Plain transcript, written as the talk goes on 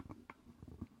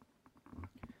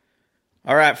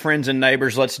All right, friends and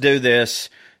neighbors, let's do this.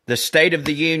 The State of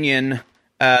the Union,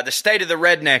 the State of the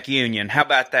Redneck Union. How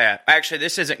about that? Actually,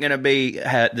 this isn't going to be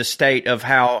the state of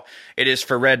how it is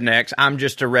for rednecks. I'm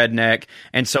just a redneck,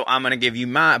 and so I'm going to give you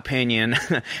my opinion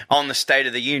on the State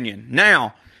of the Union.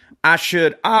 Now, I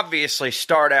should obviously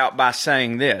start out by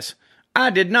saying this. I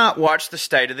did not watch the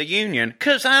State of the Union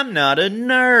because I'm not a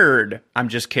nerd. I'm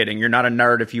just kidding. You're not a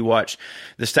nerd if you watch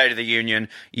the State of the Union.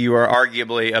 You are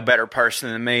arguably a better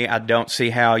person than me. I don't see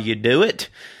how you do it.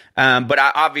 But I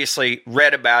obviously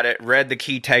read about it, read the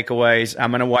key takeaways.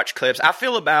 I'm going to watch clips. I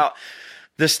feel about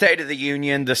the State of the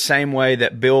Union the same way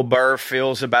that Bill Burr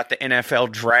feels about the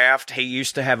NFL draft. He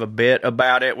used to have a bit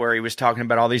about it where he was talking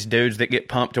about all these dudes that get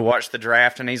pumped to watch the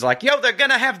draft, and he's like, yo, they're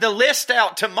going to have the list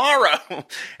out tomorrow.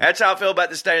 That's how I feel about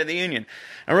the State of the Union.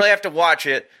 I really have to watch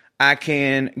it. I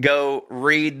can go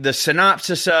read the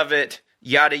synopsis of it,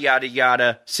 yada, yada,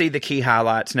 yada, see the key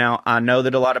highlights. Now, I know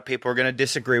that a lot of people are going to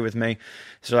disagree with me.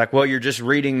 So like, well, you're just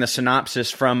reading the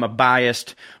synopsis from a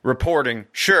biased reporting.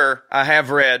 Sure, I have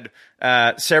read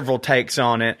several takes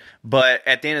on it, but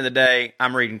at the end of the day,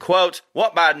 I'm reading quotes,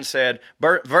 what Biden said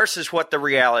versus what the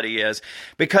reality is,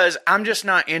 because I'm just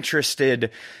not interested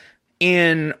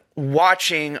in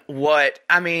watching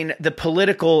the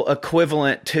political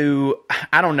equivalent to,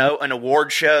 I don't know, an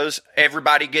award shows.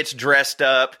 Everybody gets dressed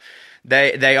up.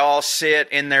 They all sit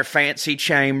in their fancy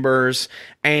chambers,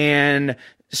 and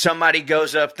somebody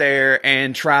goes up there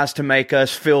and tries to make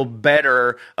us feel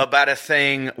better about a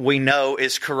thing we know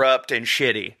is corrupt and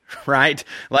shitty, right?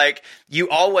 Like, you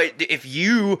always, if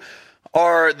you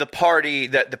are the party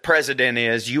that the president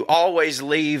is, you always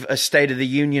leave a State of the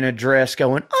Union address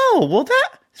going, oh, well,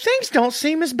 things don't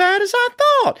seem as bad as I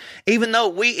thought. Even though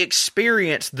we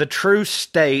experience the true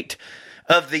state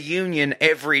of the union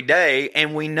every day,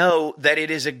 and we know that it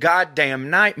is a goddamn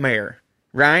nightmare,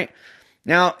 right?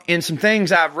 Now, in some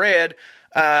things I've read,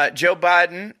 Joe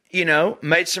Biden,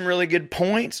 made some really good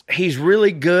points. He's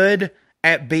really good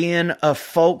at being a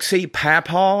folksy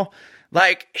papaw.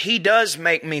 Like, he does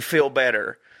make me feel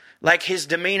better. Like, his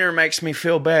demeanor makes me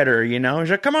feel better, He's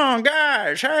like, come on,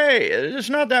 guys, hey, it's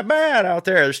not that bad out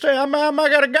there. I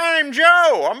got a guy named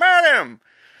Joe. I met him.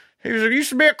 He used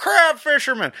to be a crab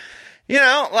fisherman.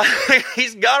 Like,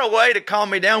 he's got a way to calm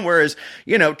me down, whereas,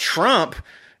 Trump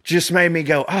just made me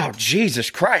go, oh, Jesus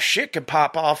Christ, shit could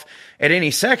pop off at any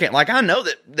second. Like, I know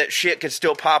that shit could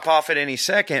still pop off at any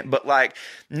second, but, like,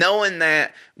 knowing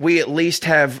that we at least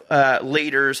have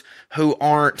leaders who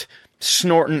aren't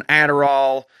snorting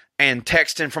Adderall and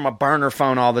texting from a burner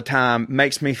phone all the time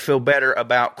makes me feel better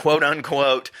about, quote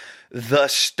unquote, the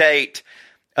State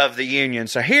of the Union.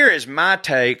 So here is my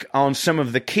take on some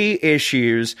of the key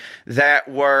issues that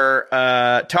were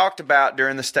talked about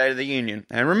during the State of the Union.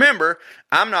 And remember,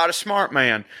 I'm not a smart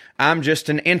man. I'm just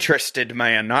an interested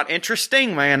man. Not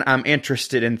interesting man. I'm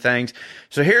interested in things.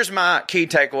 So here's my key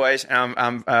takeaways.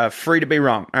 I'm free to be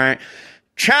wrong. All right.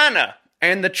 China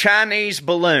and the Chinese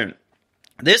balloon.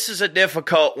 This is a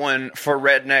difficult one for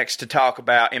rednecks to talk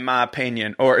about, in my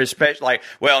opinion, or especially,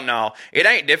 no, it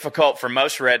ain't difficult for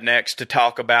most rednecks to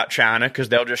talk about China because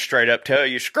they'll just straight up tell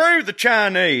you, screw the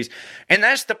Chinese. And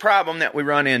that's the problem that we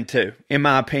run into, in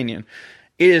my opinion.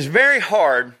 It is very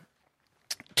hard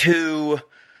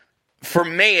for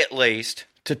me at least,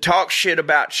 to talk shit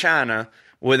about China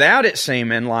without it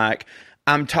seeming like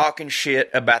I'm talking shit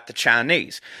about the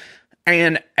Chinese.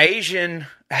 And Asian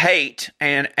hate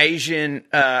and Asian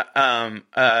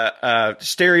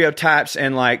stereotypes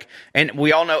and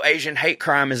we all know Asian hate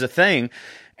crime is a thing.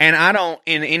 And I don't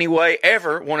in any way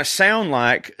ever want to sound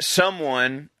like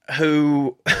someone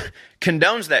who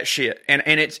condones that shit. And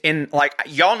it's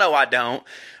y'all know I don't,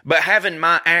 but having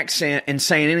my accent and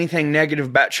saying anything negative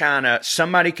about China,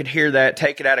 somebody could hear that,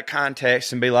 take it out of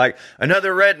context and be like,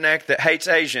 another redneck that hates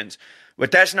Asians. But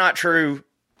that's not true.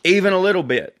 Even a little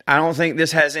bit. I don't think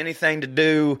this has anything to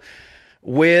do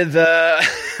with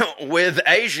with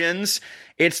Asians.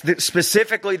 It's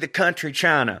specifically the country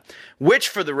China, which,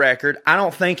 for the record, I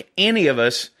don't think any of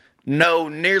us know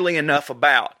nearly enough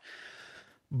about.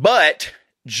 But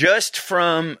just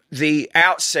from the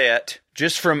outset,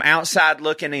 just from outside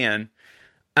looking in,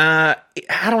 I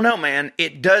don't know, man.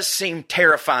 It does seem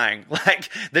terrifying. Like,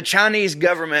 the Chinese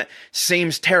government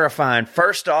seems terrifying.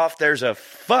 First off, there's a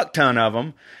fuck ton of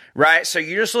them, right? So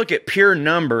you just look at pure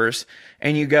numbers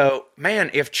and you go,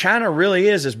 man, if China really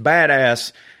is as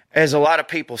badass as a lot of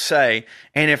people say,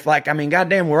 and if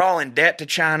goddamn, we're all in debt to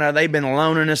China, they've been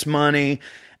loaning us money,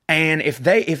 and if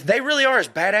they really are as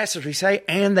badass as we say,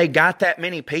 and they got that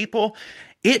many people,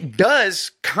 it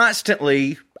does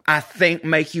constantly, I think,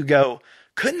 make you go,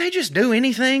 couldn't they just do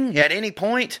anything at any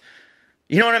point?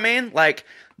 You know what I mean? Like,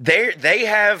 they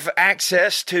have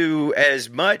access to as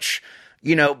much,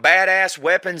 badass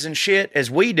weapons and shit as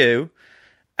we do.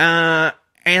 And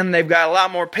they've got a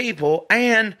lot more people.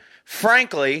 And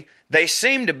frankly, they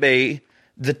seem to be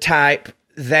the type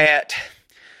that,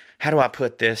 how do I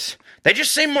put this? They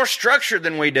just seem more structured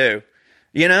than we do.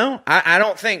 I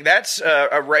don't think that's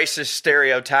a racist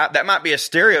stereotype. That might be a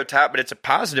stereotype, but it's a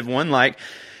positive one. Like,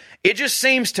 it just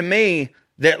seems to me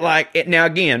that, like, now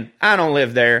again, I don't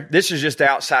live there. This is just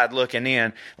outside looking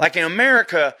in. Like, in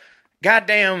America,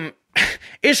 goddamn,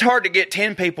 it's hard to get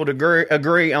 10 people to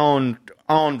agree on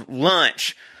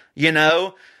lunch,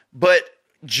 but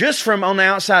just from on the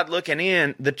outside looking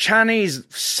in, the Chinese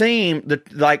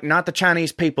not the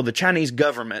Chinese people, the Chinese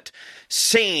government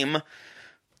seem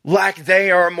like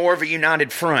they are more of a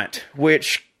united front,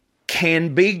 which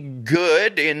can be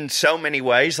good in so many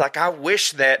ways. Like, I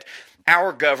wish that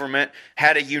our government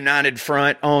had a united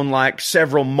front on, like,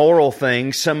 several moral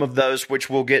things, some of those which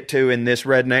we'll get to in this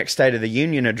Redneck State of the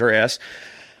Union address.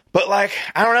 But, like,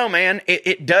 I don't know, man.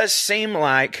 It does seem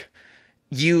like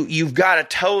you've got to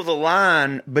toe the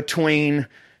line between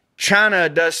China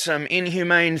does some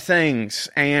inhumane things,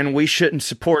 and we shouldn't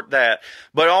support that.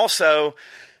 But also,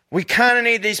 we kind of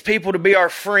need these people to be our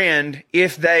friend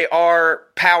if they are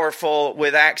powerful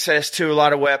with access to a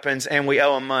lot of weapons and we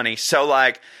owe them money. So,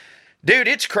 like, dude,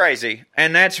 it's crazy.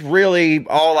 And that's really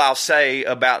all I'll say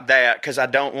about that, because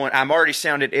I'm already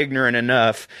sounded ignorant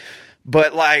enough.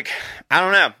 But, like, I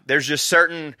don't know. There's just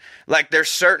certain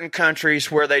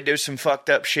countries where they do some fucked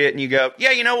up shit and you go,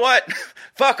 yeah, you know what?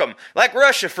 Fuck them. Like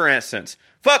Russia, for instance.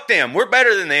 Fuck them. We're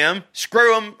better than them.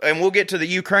 Screw them. And we'll get to the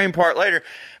Ukraine part later.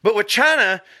 But with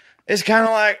China, it's kind of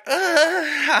like,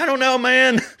 I don't know,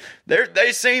 man.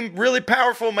 They seem really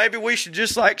powerful. Maybe we should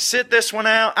just, like, sit this one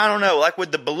out. I don't know. Like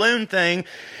with the balloon thing,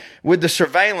 with the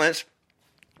surveillance,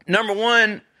 number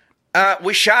one,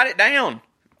 we shot it down.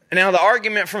 Now, the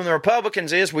argument from the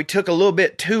Republicans is we took a little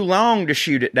bit too long to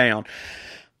shoot it down.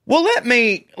 Well, let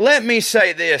me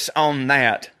say this on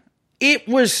that. It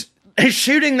was,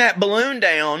 shooting that balloon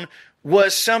down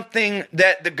was something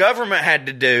that the government had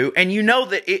to do, and you know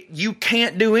that you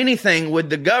can't do anything with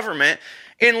the government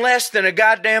in less than a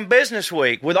goddamn business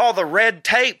week with all the red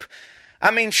tape.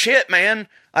 I mean, shit, man.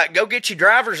 Like, go get your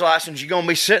driver's license. You're going to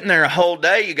be sitting there a whole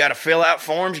day. You got to fill out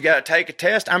forms. You got to take a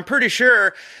test. I'm pretty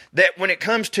sure that when it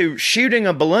comes to shooting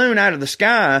a balloon out of the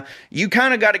sky, you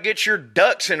kind of got to get your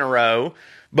ducks in a row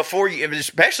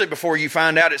especially before you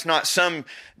find out it's not some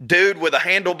dude with a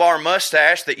handlebar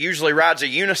mustache that usually rides a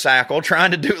unicycle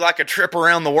trying to do like a trip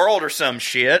around the world or some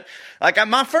shit. Like,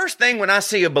 my first thing when I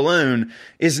see a balloon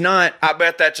is not, I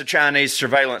bet that's a Chinese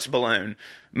surveillance balloon.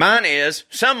 Mine is,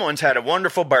 someone's had a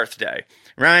wonderful birthday,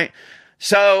 right?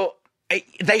 So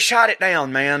they shot it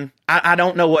down, man. I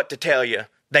don't know what to tell you.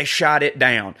 They shot it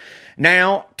down.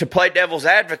 Now, to play devil's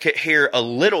advocate here a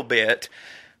little bit,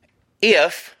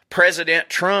 if President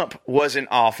Trump was in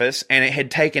office and it had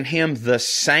taken him the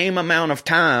same amount of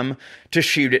time to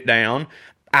shoot it down,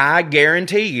 I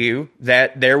guarantee you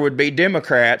that there would be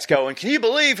Democrats going, can you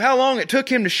believe how long it took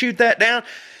him to shoot that down?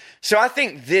 So I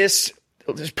think this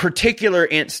particular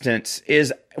instance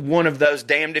is one of those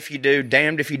damned if you do,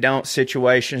 damned if you don't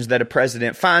situations that a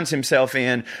president finds himself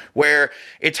in, where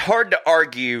it's hard to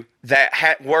argue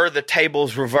that were the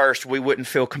tables reversed, we wouldn't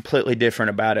feel completely different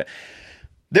about it.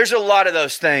 There's a lot of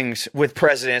those things with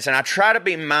presidents, and I try to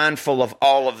be mindful of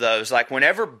all of those. Like,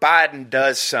 whenever Biden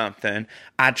does something,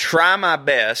 I try my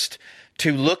best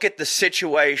to look at the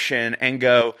situation and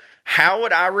go, how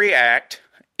would I react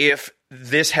if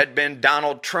this had been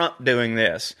Donald Trump doing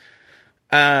this?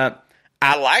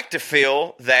 I like to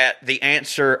feel that the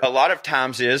answer a lot of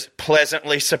times is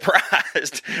pleasantly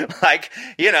surprised. Like,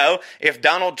 if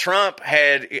Donald Trump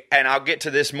had, and I'll get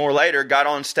to this more later, got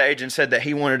on stage and said that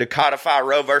he wanted to codify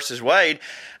Roe versus Wade,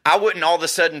 I wouldn't all of a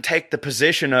sudden take the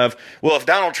position of, well, if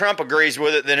Donald Trump agrees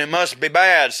with it, then it must be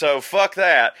bad, so fuck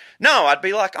that. No, I'd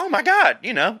be like, oh my God,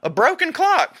 a broken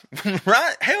clock,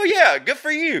 right? Hell yeah, good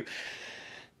for you.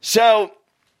 So,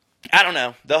 I don't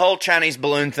know. The whole Chinese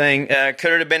balloon thing,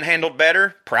 could it have been handled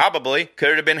better? Probably. Could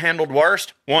it have been handled worse?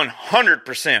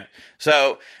 100%.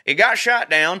 So it got shot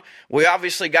down. We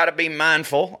obviously got to be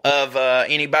mindful of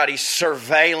anybody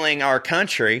surveilling our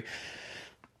country.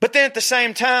 But then at the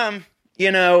same time,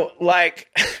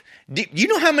 like, do you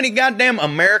know how many goddamn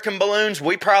American balloons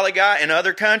we probably got in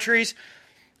other countries?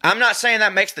 I'm not saying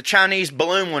that makes the Chinese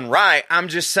balloon one right. I'm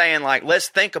just saying, like, let's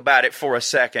think about it for a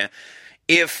second.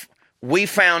 If we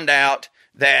found out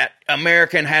that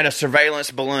American had a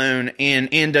surveillance balloon in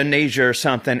Indonesia or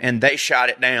something and they shot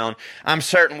it down, I'm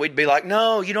certain we'd be like,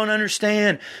 no, you don't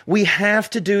understand. We have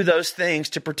to do those things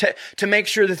to protect, to make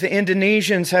sure that the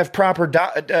Indonesians have proper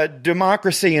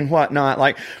democracy and whatnot.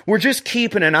 Like, we're just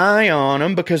keeping an eye on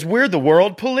them because we're the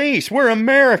world police. We're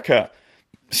America.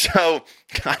 So,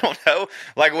 I don't know,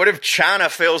 like, what if China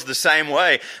feels the same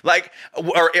way? Like,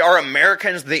 are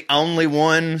Americans the only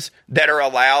ones that are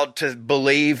allowed to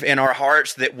believe in our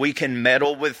hearts that we can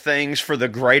meddle with things for the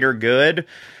greater good?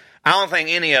 I don't think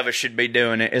any of us should be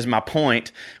doing it, is my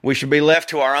point. We should be left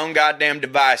to our own goddamn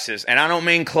devices. And I don't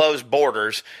mean closed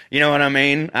borders. You know what I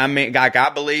mean? I mean, like, I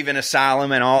believe in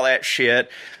asylum and all that shit.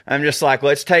 I'm just like,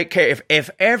 let's take care. If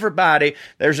everybody,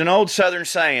 there's an old Southern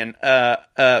saying,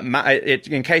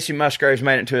 in Casey Musgraves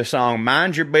made it into a song,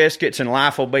 mind your biscuits and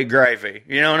life will be gravy.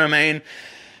 You know what I mean?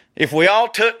 If we all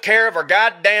took care of our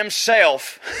goddamn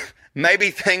self,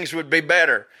 maybe things would be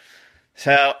better.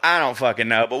 So, I don't fucking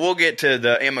know, but we'll get to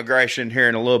the immigration here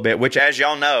in a little bit, which, as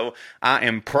y'all know, I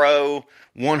am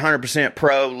 100%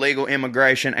 pro legal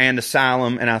immigration and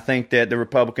asylum, and I think that the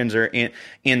Republicans are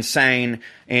insane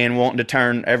and wanting to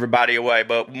turn everybody away,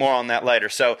 but more on that later.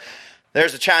 So,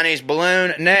 there's the Chinese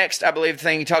balloon. Next, I believe the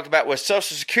thing you talked about was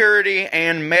Social Security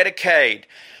and Medicaid.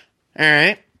 All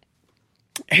right.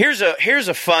 Here's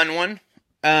a fun one,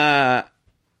 and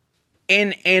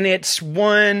it's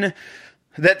one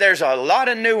that there's a lot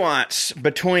of nuance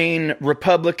between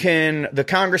Republican, the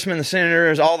congressmen, the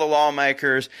senators, all the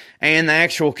lawmakers, and the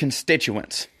actual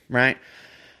constituents, right?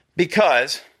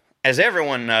 Because, as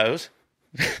everyone knows,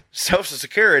 Social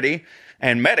Security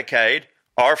and Medicaid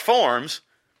are forms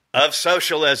of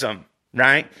socialism,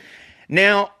 right?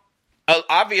 Now,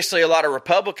 obviously, a lot of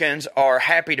Republicans are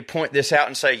happy to point this out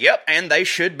and say, yep, and they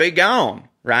should be gone,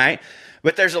 right?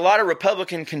 But there's a lot of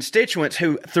Republican constituents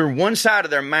who, through one side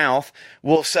of their mouth,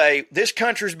 will say, this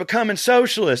country's becoming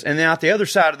socialist. And then out the other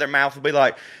side of their mouth will be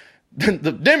like,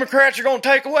 the Democrats are going to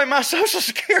take away my Social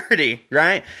Security,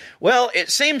 right? Well,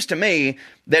 it seems to me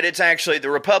that it's actually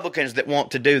the Republicans that want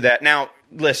to do that. Now,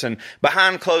 listen,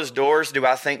 behind closed doors, do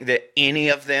I think that any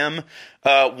of them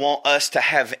want us to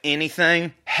have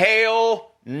anything?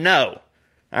 Hell no.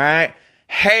 All right?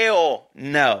 Hell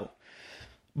no.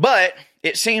 But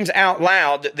it seems out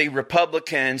loud that the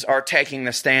Republicans are taking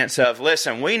the stance of,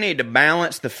 listen, we need to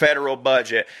balance the federal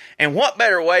budget. And what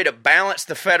better way to balance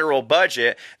the federal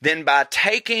budget than by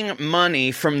taking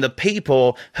money from the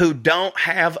people who don't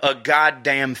have a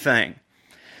goddamn thing?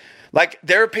 Like,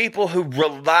 there are people who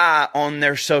rely on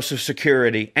their Social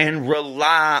Security and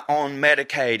rely on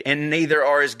Medicaid, and neither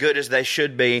are as good as they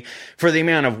should be for the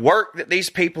amount of work that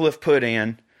these people have put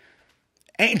in.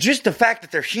 And just the fact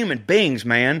that they're human beings,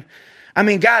 man. I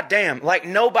mean, goddamn, like,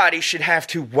 nobody should have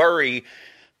to worry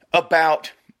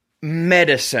about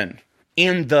medicine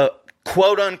in the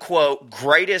quote-unquote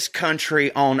greatest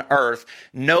country on earth.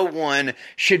 No one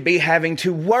should be having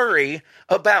to worry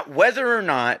about whether or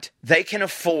not they can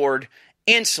afford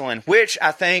insulin, which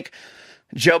I think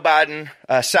Joe Biden,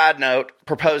 side note,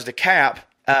 proposed a cap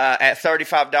at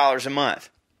 $35 a month,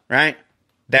 right?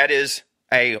 That is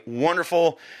a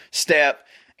wonderful step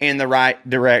in the right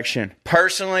direction.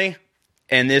 Personally,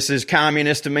 and this is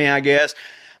communist to me, I guess,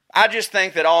 I just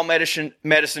think that all medicine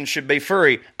should be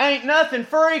free. Ain't nothing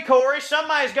free, Corey.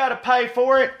 Somebody's got to pay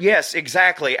for it. Yes,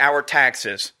 exactly. Our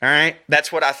taxes. All right?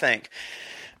 That's what I think.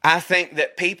 I think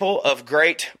that people of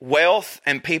great wealth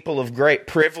and people of great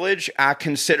privilege, I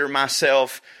consider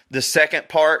myself the second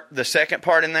part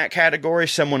in that category,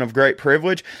 someone of great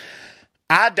privilege.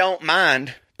 I don't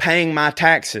mind paying my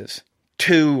taxes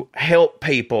to help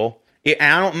people.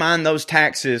 I don't mind those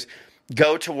taxes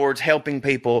go towards helping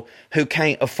people who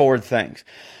can't afford things.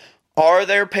 Are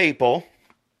there people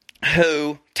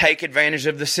who take advantage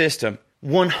of the system?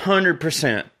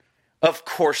 100%. Of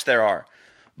course there are.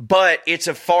 But it's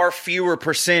a far fewer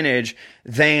percentage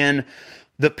than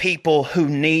the people who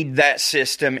need that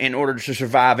system in order to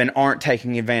survive and aren't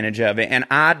taking advantage of it. And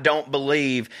I don't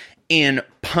believe in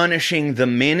punishing the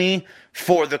many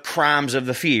for the crimes of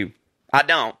the few. I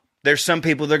don't. There's some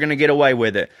people that are going to get away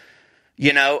with it.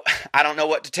 You know, I don't know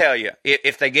what to tell you.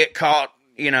 If they get caught,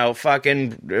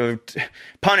 fucking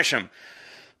punish them.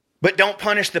 But don't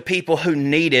punish the people who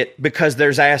need it because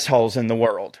there's assholes in the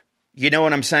world. You know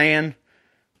what I'm saying?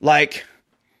 Like,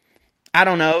 I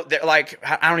don't know.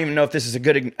 I don't even know if this is a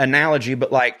good analogy,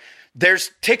 but like, there's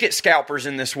ticket scalpers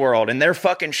in this world and they're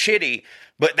fucking shitty,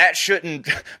 but that shouldn't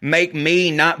make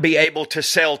me not be able to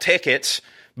sell tickets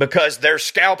because they're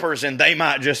scalpers and they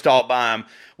might just all buy them.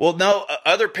 Well, no,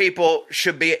 other people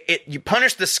should be, you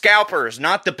punish the scalpers,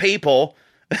 not the people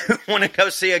who want to go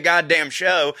see a goddamn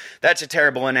show. That's a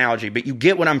terrible analogy, but you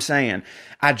get what I'm saying.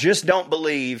 I just don't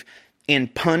believe in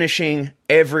punishing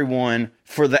everyone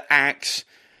for the acts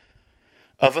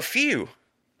of a few.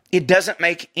 It doesn't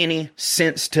make any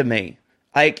sense to me.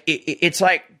 Like, it's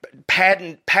like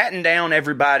patting down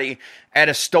everybody at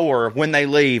a store when they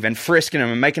leave and frisking them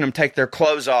and making them take their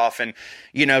clothes off and,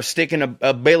 sticking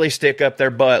a billy stick up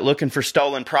their butt looking for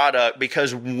stolen product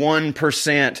because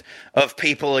 1% of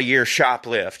people a year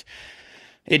shoplift.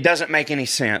 It doesn't make any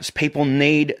sense. People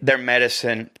need their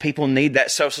medicine. People need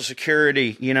that Social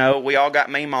Security. We all got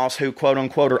meemaws who, quote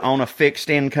unquote, are on a fixed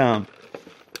income.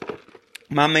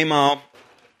 My meemaw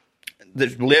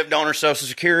that lived on her Social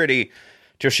Security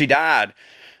till she died.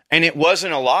 And it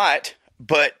wasn't a lot,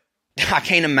 but I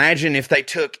can't imagine if they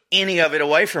took any of it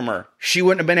away from her. She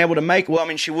wouldn't have been able to make,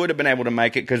 she would have been able to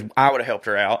make it because I would have helped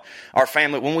her out. Our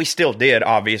family, when we still did,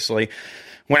 obviously.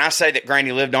 When I say that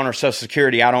Granny lived on her Social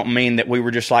Security, I don't mean that we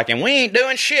were just like, and we ain't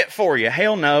doing shit for you.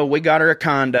 Hell no, we got her a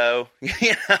condo.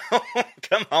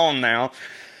 Come on now.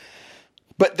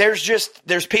 But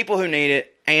there's people who need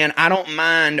it, and I don't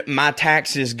mind my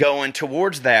taxes going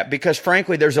towards that because,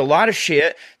 frankly, there's a lot of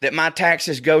shit that my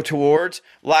taxes go towards,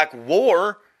 like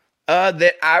war,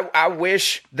 that I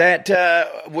wish that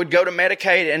would go to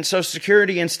Medicaid and Social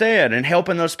Security instead, and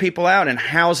helping those people out and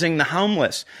housing the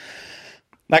homeless.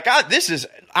 Like,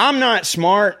 I'm not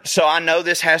smart, so I know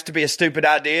this has to be a stupid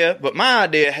idea, but my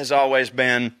idea has always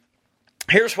been,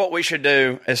 here's what we should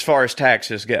do as far as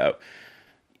taxes go.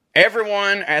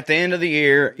 Everyone, at the end of the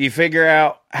year, you figure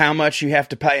out how much you have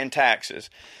to pay in taxes.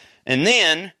 And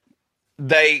then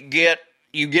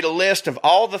you get a list of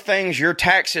all the things your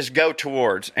taxes go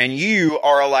towards, and you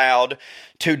are allowed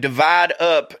to divide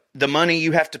up the money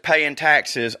you have to pay in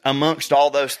taxes amongst all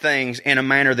those things in a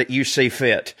manner that you see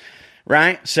fit.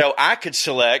 Right? So I could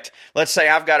select, let's say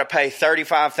I've got to pay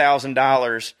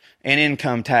 $35,000 in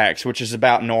income tax, which is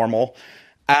about normal.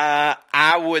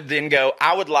 I would then go,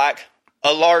 I would like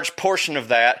a large portion of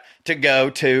that to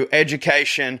go to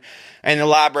education and the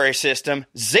library system,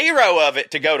 0 of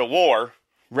it to go to war,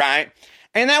 right?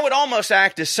 And that would almost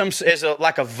act as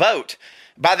like a vote.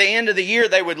 By the end of the year,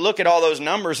 they would look at all those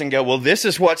numbers and go, well, this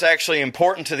is what's actually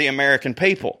important to the American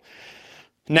people.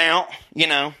 Now,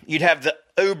 you'd have the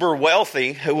uber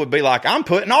wealthy who would be like, I'm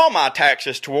putting all my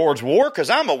taxes towards war because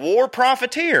I'm a war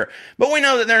profiteer. But we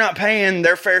know that they're not paying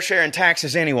their fair share in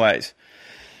taxes anyways.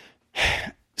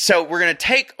 So we're going to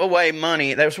take away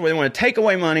money. That's why they want to take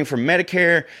away money from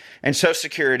Medicare and Social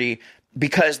Security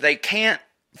because they can't,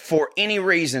 for any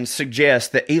reason,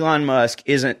 suggest that Elon Musk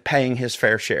isn't paying his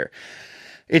fair share.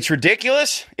 It's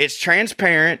ridiculous. It's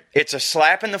transparent. It's a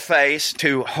slap in the face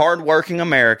to hardworking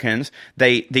Americans.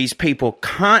 These people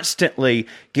constantly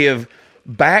give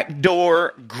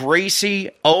backdoor, greasy,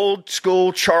 old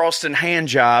school Charleston hand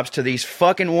jobs to these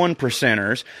fucking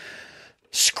 1%ers,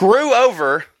 screw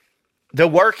over the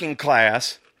working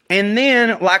class, and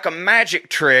then, like a magic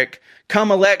trick, come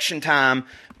election time,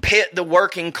 pit the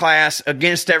working class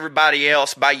against everybody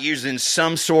else by using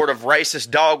some sort of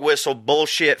racist dog whistle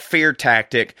bullshit fear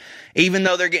tactic. Even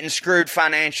though they're getting screwed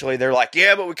financially, they're like,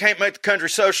 yeah, but we can't make the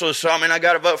country socialist, so I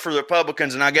got to vote for the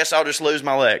Republicans, and I guess I'll just lose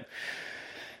my leg.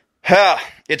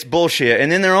 It's bullshit.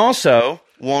 And then they're also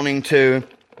wanting to,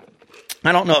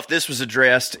 I don't know if this was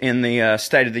addressed in the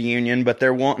State of the Union, but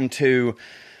they're wanting to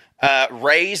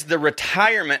raise the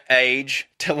retirement age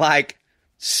to like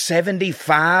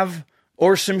 75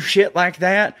 or some shit like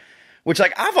that, which,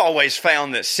 like, I've always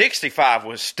found that 65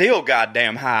 was still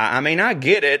goddamn high. I mean, I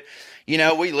get it.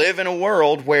 We live in a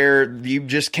world where you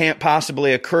just can't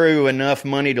possibly accrue enough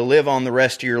money to live on the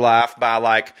rest of your life by,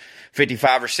 like,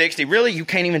 55 or 60. Really, you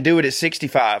can't even do it at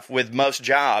 65 with most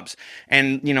jobs.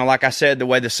 And, like I said, the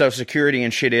way the Social Security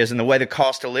and shit is and the way the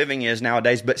cost of living is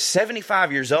nowadays. But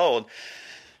 75 years old,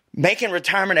 making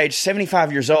retirement age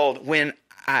 75 years old, when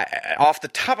off the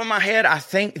top of my head, I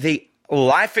think the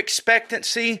life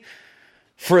expectancy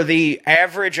for the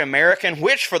average American,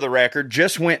 which for the record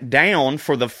just went down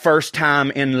for the first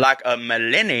time in like a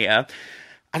millennia,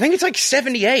 I think it's like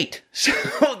 78. So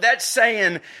that's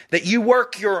saying that you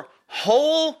work your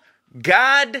whole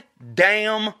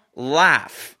goddamn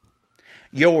life.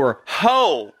 Let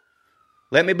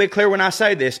me be clear when I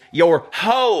say this, your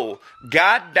whole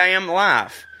goddamn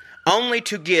life, only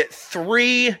to get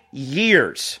 3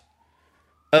 years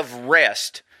of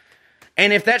rest.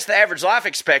 And if that's the average life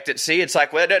expectancy, it's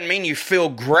like, well, it doesn't mean you feel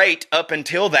great up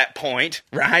until that point,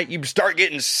 right? You start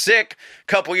getting sick a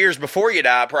couple years before you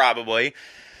die, probably.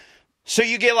 So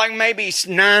you get like maybe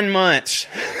 9 months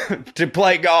to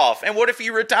play golf. And what if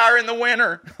you retire in the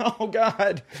winter? Oh,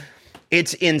 God.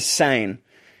 It's insane.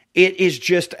 It is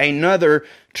just another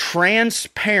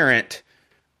transparent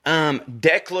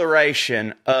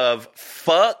declaration of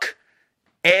fuck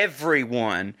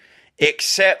everyone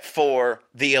except for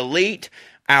the elite,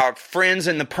 our friends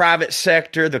in the private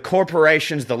sector, the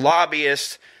corporations, the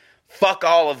lobbyists. Fuck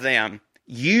all of them.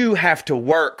 You have to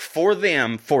work for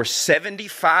them for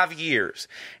 75 years.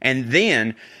 And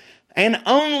then, and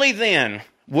only then,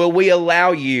 will we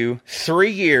allow you 3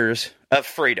 years of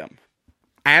freedom.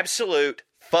 Absolute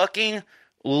fucking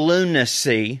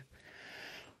lunacy.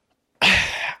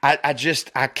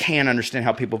 I can't understand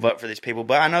how people vote for these people,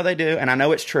 but I know they do, and I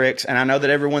know it's tricks, and I know that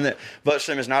everyone that votes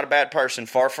for them is not a bad person,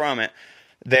 far from it.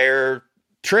 They're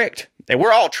tricked.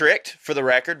 We're all tricked, for the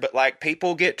record, but like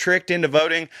people get tricked into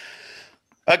voting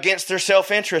against their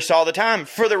self-interest all the time.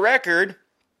 For the record,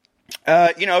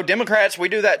 Democrats, we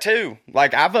do that too.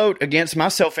 Like, I vote against my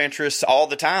self-interests all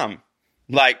the time.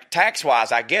 Like,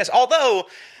 tax-wise, I guess. Although,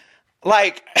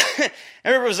 like,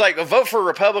 everybody was like, vote for a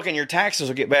Republican, your taxes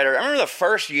will get better. I remember the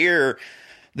first year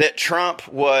that Trump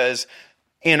was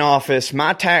in office,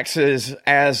 my taxes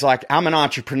as, like, I'm an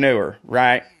entrepreneur,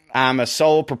 right? I'm a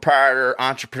sole proprietor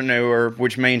entrepreneur,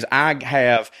 which means I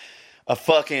have a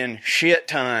fucking shit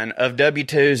ton of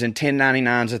W-2s and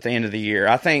 1099s at the end of the year.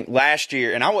 I think last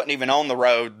year, and I wasn't even on the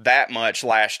road that much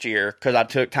last year because I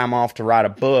took time off to write a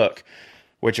book,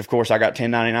 which of course I got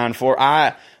 1099 for.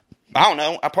 I don't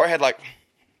know. I probably had like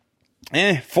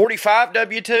 45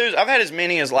 W-2s. I've had as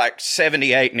many as like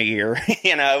 78 in a year,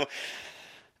 you know.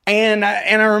 And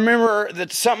I remember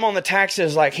that something on the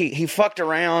taxes, like he fucked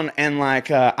around and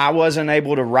like I wasn't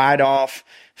able to write off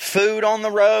food on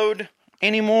the road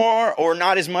anymore, or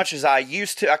not as much as I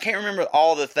used to. I can't remember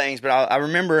all the things, but I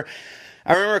remember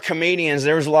comedians.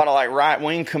 There was a lot of like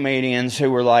right-wing comedians who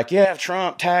were like, yeah,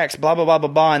 Trump tax, blah, blah, blah, blah,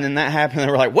 blah. And then that happened. They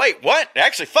were like, wait, what? It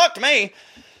actually fucked me.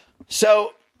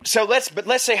 So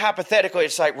let's say hypothetically,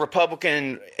 it's like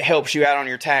Republican helps you out on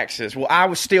your taxes. Well,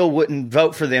 I still wouldn't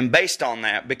vote for them based on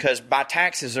that, because my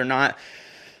taxes are not,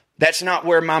 that's not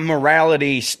where my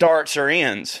morality starts or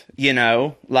ends, you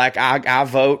know? Like, I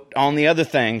vote on the other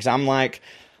things. I'm like,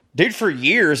 dude, for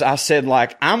years I said,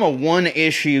 like, I'm a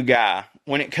one-issue guy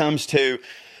when it comes to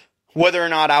whether or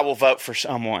not I will vote for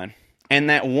someone. And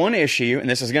that one issue, and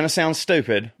this is going to sound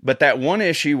stupid, but that one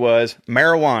issue was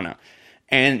marijuana.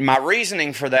 And my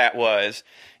reasoning for that was,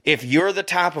 if you're the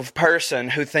type of person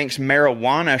who thinks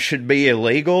marijuana should be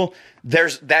illegal,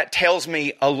 that tells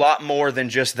me a lot more than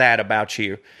just that about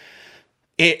you.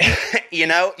 You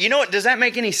know, does that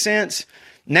make any sense?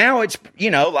 Now it's,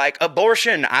 like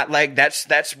abortion.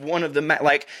 That's one of the,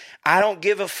 like, I don't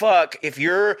give a fuck if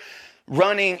you're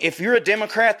a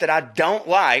Democrat that I don't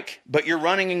like, but you're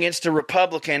running against a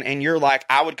Republican and you're like,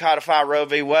 I would codify Roe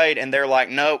v. Wade, and they're like,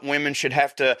 nope, women should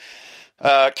have to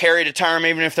carry to term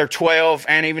even if they're 12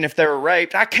 and even if they were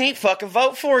raped. I can't fucking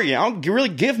vote for you. I don't really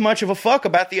give much of a fuck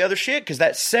about the other shit, because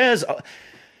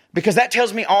that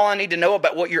tells me all I need to know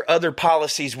about what your other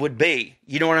policies would be.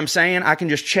 You know what I'm saying? I can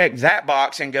just check that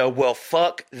box and go, well,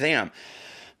 fuck them.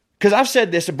 Because I've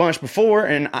said this a bunch before,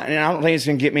 and I don't think it's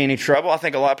going to get me any trouble. I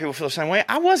think a lot of people feel the same way.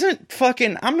 I'm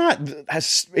not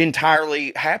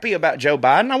entirely happy about Joe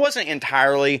Biden. I wasn't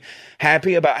entirely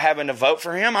happy about having to vote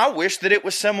for him. I wish that it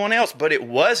was someone else, but it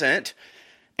wasn't.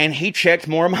 And he checked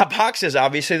more of my boxes,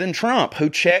 obviously, than Trump,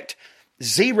 who checked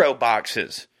 0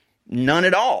 boxes. None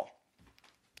at all.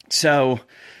 So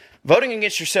voting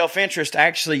against your self-interest,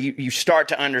 actually, you start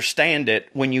to understand it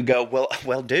when you go,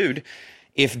 well, dude,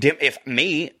 if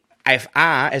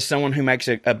I, as someone who makes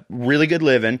a really good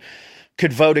living,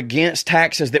 could vote against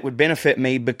taxes that would benefit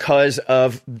me because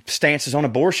of stances on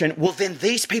abortion, well, then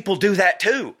these people do that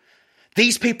too.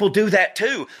 These people do that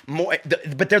too.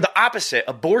 But they're the opposite.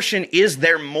 Abortion is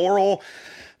their moral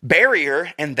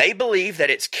barrier, and they believe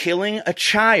that it's killing a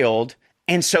child.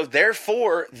 And so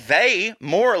therefore, they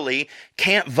morally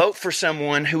can't vote for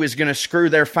someone who is going to screw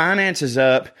their finances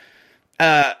up.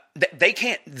 They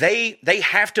can't. They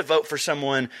have to vote for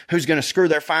someone who's going to screw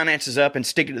their finances up and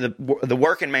stick it to the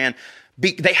working man.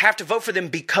 They have to vote for them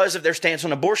because of their stance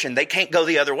on abortion. They can't go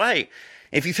the other way.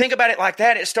 If you think about it like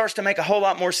that, it starts to make a whole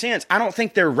lot more sense. I don't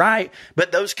think they're right,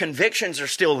 but those convictions are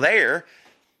still there,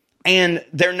 and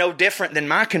they're no different than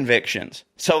my convictions.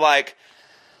 So, like,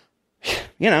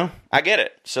 I get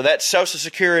it. So that's Social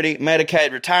Security,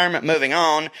 Medicaid, retirement. Moving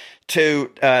on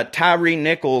to Tyree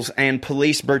Nichols and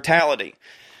police brutality.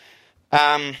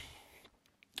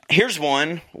 Here's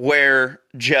one where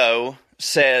Joe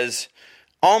says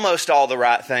almost all the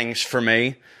right things for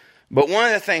me, but one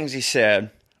of the things he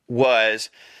said was,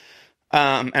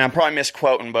 and I'm probably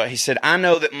misquoting, but he said, I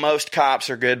know that most cops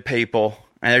are good people,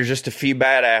 and there's just a few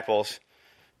bad apples,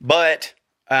 but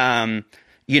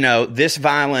This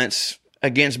violence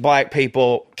against black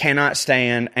people cannot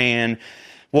stand. And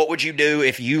what would you do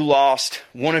if you lost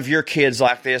one of your kids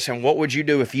like this? And what would you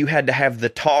do if you had to have the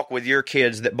talk with your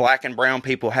kids that black and brown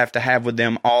people have to have with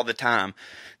them all the time?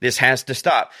 This has to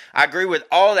stop. I agree with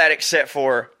all that except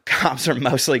for cops are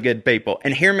mostly good people.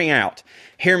 And hear me out.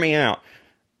 Hear me out.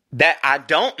 That I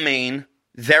don't mean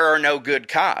there are no good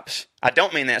cops. I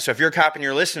don't mean that. So if you're a cop and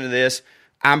you're listening to this,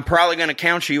 I'm probably going to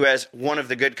count you as one of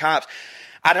the good cops.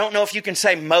 I don't know if you can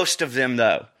say most of them,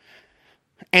 though.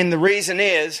 And the reason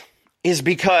is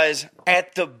because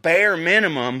at the bare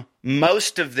minimum,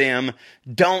 most of them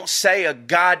don't say a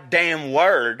goddamn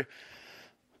word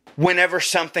whenever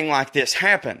something like this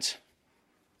happens.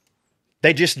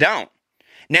 They just don't.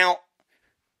 Now,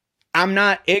 I'm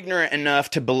not ignorant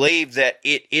enough to believe that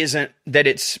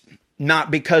it's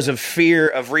not because of fear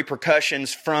of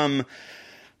repercussions from,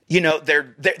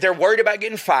 they're worried about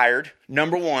getting fired,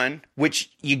 number one,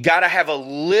 which you got to have a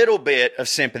little bit of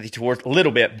sympathy towards, a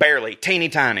little bit, barely, teeny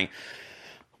tiny.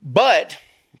 But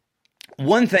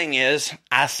one thing is,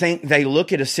 I think they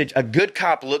look at a good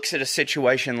cop looks at a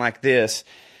situation like this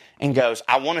and goes,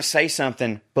 I want to say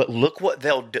something, but look what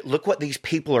they'll do. Look what these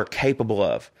people are capable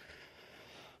of.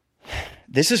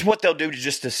 This is what they'll do to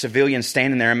just a civilian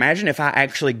standing there. Imagine if I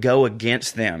actually go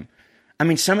against them. I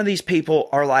mean, some of these people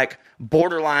are like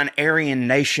borderline Aryan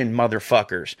Nation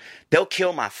motherfuckers. They'll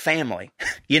kill my family.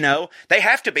 They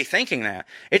have to be thinking that.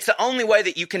 It's the only way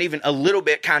that you can even a little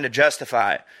bit kind of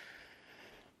justify it.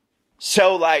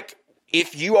 So,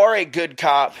 if you are a good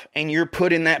cop and you're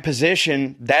put in that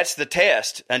position, that's the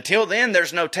test. Until then,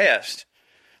 there's no test.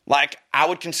 I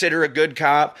would consider a good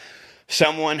cop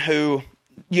someone who,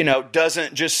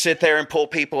 doesn't just sit there and pull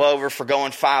people over for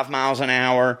going 5 miles an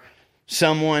hour.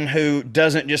 Someone who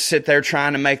doesn't just sit there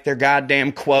trying to make their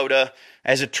goddamn quota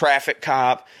as a traffic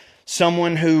cop.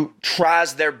 Someone who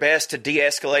tries their best to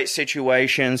de-escalate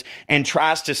situations and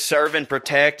tries to serve and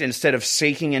protect instead of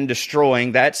seeking and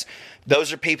destroying.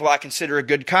 Those are people I consider a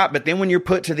good cop. But then when you're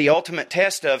put to the ultimate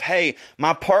test of, hey,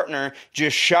 my partner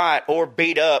just shot or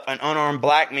beat up an unarmed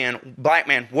black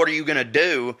man, what are you going to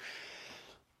do?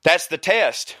 That's the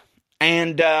test.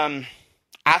 And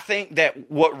I think that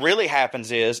what really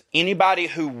happens is anybody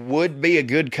who would be a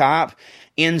good cop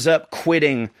ends up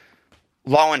quitting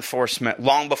law enforcement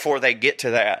long before they get to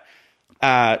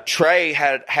that. Trey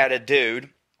had a dude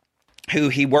who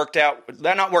he worked out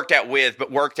with,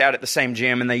 but worked out at the same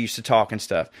gym, and they used to talk and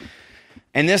stuff.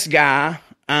 And this guy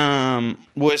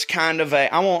was kind of he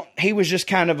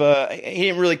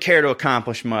didn't really care to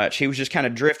accomplish much. He was just kind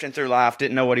of drifting through life,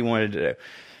 didn't know what he wanted to do.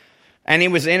 And he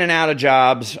was in and out of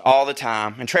jobs all the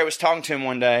time. And Trey was talking to him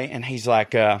one day, and he's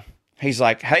like,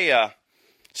 hey,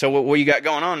 so what you got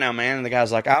going on now, man? And the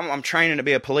guy's like, I'm training to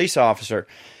be a police officer.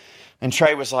 And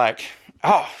Trey was like,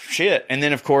 oh, shit. And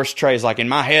then, of course, Trey's like, in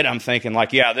my head, I'm thinking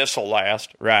yeah, this will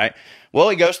last, right? Well,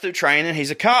 he goes through training.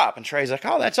 He's a cop. And Trey's like,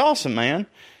 oh, that's awesome, man.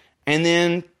 And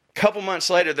then a couple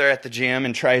months later, they're at the gym,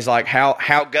 and Trey's like,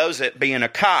 how goes it being a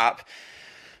cop?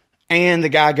 And the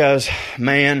guy goes,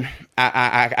 man,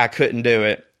 I couldn't do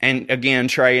it. And again,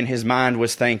 Trey in his mind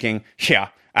was thinking, yeah,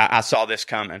 I saw this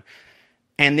coming.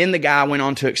 And then the guy went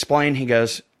on to explain, he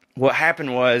goes, what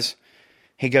happened was,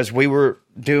 we were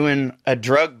doing a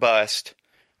drug bust,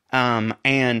 and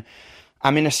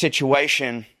I'm in a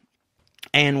situation,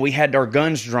 and we had our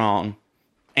guns drawn.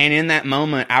 And in that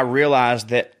moment, I realized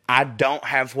that I don't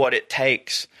have what it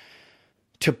takes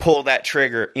to pull that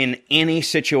trigger in any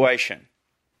situation.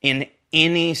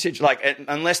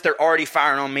 Unless they're already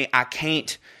firing on me, I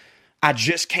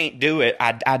just can't do it.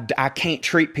 I can't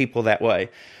treat people that way.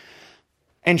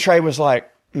 And Trey was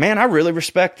like, man, I really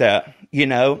respect that,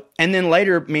 And then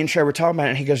later, me and Trey were talking about it,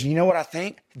 and he goes, you know what I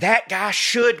think? That guy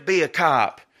should be a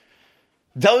cop.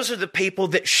 Those are the people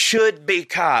that should be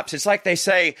cops. It's like they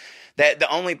say that the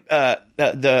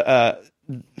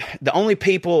only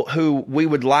people who we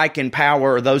would like in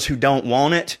power are those who don't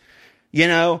want it.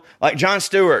 Like Jon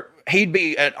Stewart, he'd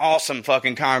be an awesome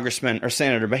fucking congressman or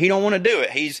senator, but he don't want to do it.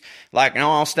 He's like,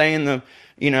 no, I'll stay in the,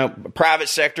 private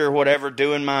sector or whatever,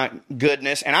 doing my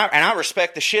goodness. And I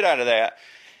respect the shit out of that.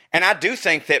 And I do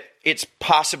think that it's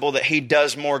possible that he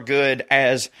does more good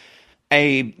as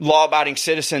a law-abiding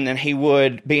citizen than he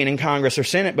would being in Congress or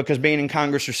Senate, because being in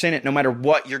Congress or Senate, no matter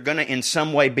what, you're going to in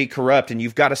some way be corrupt, and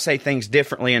you've got to say things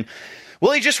differently. And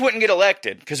well, he just wouldn't get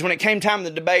elected, because when it came time to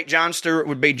the debate, Jon Stewart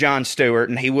would be Jon Stewart,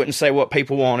 and he wouldn't say what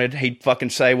people wanted. He'd fucking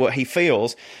say what he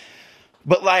feels.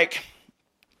 But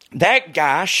that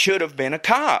guy should have been a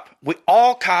cop.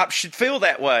 All cops should feel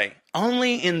that way.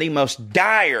 only in the most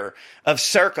dire of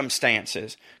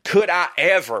circumstances could I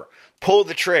ever pull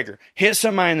the trigger, hit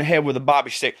somebody in the head with a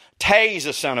bobby stick, tase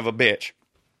a son of a bitch.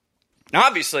 Now,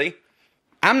 obviously,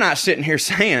 I'm not sitting here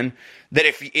saying that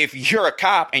if you're a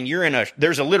cop and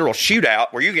there's a literal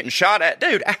shootout where you're getting shot at,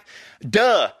 dude,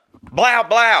 duh,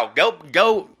 blow,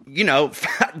 go,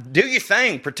 do your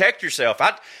thing, protect yourself.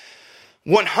 I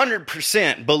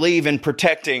 100% believe in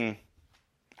protecting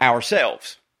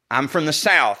ourselves. I'm from the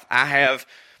South. I have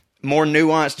more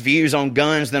nuanced views on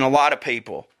guns than a lot of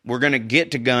people. We're going to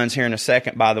get to guns here in a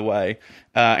second, by the way,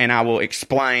 and I will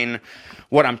explain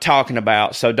what I'm talking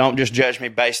about. So don't just judge me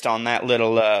based on that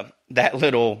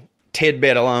little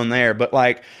tidbit alone there. But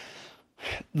like,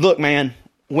 look, man,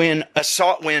 when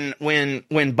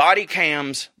body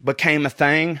cams became a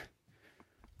thing,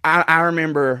 I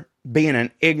remember being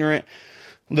an ignorant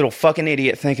little fucking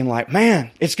idiot thinking like,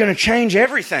 man, it's going to change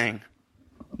everything.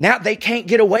 Now they can't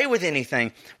get away with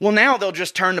anything. Well, now they'll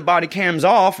just turn the body cams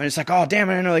off, and it's like, oh, damn,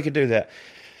 I didn't know they could do that.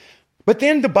 But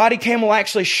then the body cam will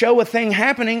actually show a thing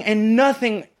happening, and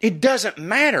it doesn't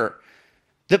matter.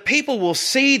 The people will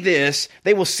see this.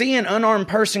 They will see an unarmed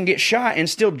person get shot and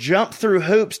still jump through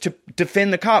hoops to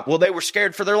defend the cop. Well, they were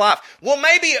scared for their life. Well,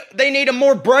 maybe they need a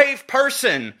more brave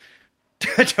person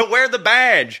to wear the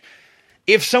badge.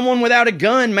 If someone without a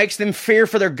gun makes them fear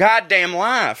for their goddamn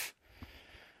life.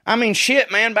 I mean,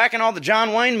 shit, man, back in all the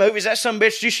John Wayne movies, that some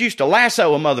bitch just used to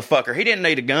lasso a motherfucker. He didn't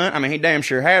need a gun. I mean, he damn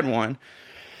sure had one.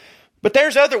 But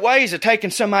there's other ways of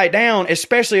taking somebody down,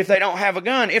 especially if they don't have a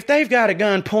gun. If they've got a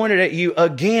gun pointed at you,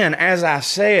 again, as I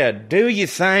said, do your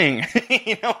thing.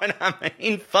 You know what I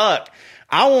mean? Fuck.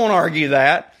 I won't argue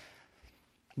that.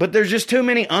 But there's just too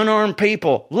many unarmed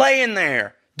people laying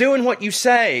there, doing what you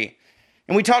say.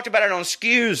 And we talked about it on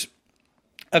Skews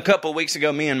a couple of weeks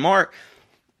ago, me and Mark.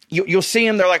 You'll see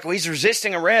them, they're like, well, he's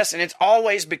resisting arrest. And it's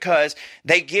always because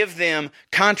they give them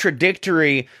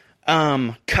contradictory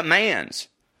commands.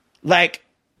 Like,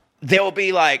 they'll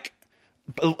be like,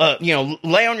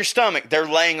 lay on your stomach. They're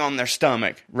laying on their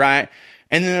stomach, right?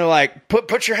 And then they're like,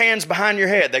 put your hands behind your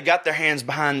head. They got their hands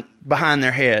behind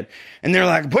their head. And they're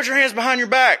like, put your hands behind your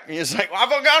back. And it's like, well,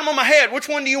 I've got them on my head. Which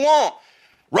one do you want?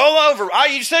 Roll over.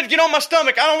 You said get on my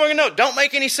stomach. I don't fucking know. Don't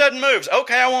make any sudden moves.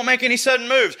 Okay, I won't make any sudden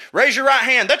moves. Raise your right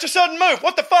hand. That's a sudden move.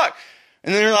 What the fuck?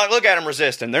 And then they're like, look at them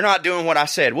resisting. They're not doing what I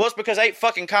said. Well, it's because 8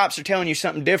 fucking cops are telling you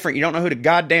something different. You don't know who to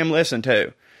goddamn listen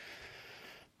to.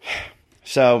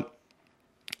 So,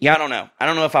 yeah, I don't know. I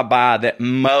don't know if I buy that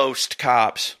most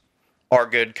cops are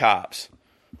good cops.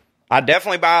 I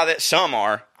definitely buy that some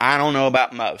are. I don't know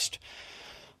about most.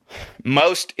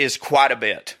 Most is quite a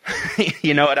bit.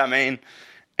 You know what I mean?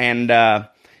 And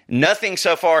nothing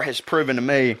so far has proven to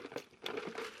me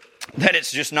that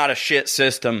it's just not a shit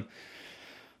system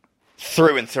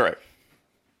through and through.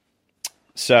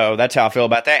 So that's how I feel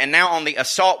about that. And now on the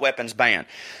assault weapons ban.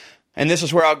 And this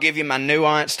is where I'll give you my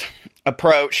nuanced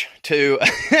approach to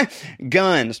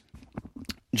guns.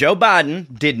 Joe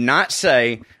Biden did not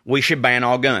say we should ban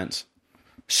all guns.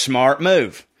 Smart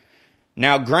move.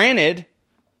 Now, granted,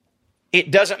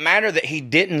 it doesn't matter that he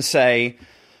didn't say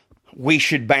we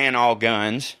should ban all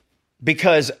guns,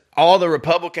 because all the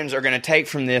Republicans are going to take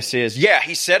from this is, yeah,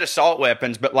 he said assault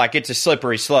weapons, but like it's a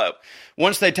slippery slope.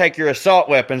 Once they take your assault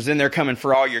weapons, then they're coming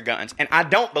for all your guns. And I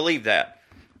don't believe that.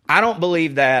 I don't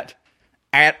believe that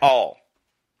at all.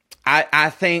 I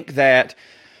think that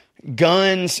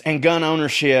guns and gun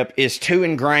ownership is too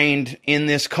ingrained in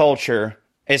this culture,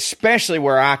 especially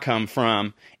where I come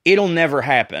from. It'll never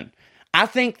happen. I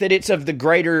think that it's of the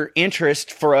greater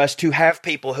interest for us to have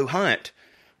people who hunt.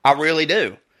 I really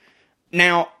do.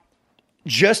 Now,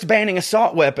 just banning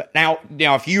assault weapon. Now,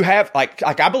 if you have, like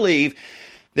I believe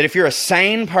that if you're a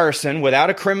sane person without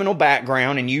a criminal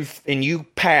background and you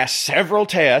pass several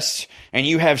tests and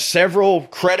you have several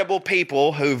credible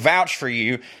people who vouch for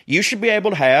you, you should be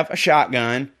able to have a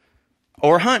shotgun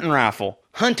or a hunting rifle.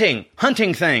 Hunting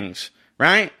things,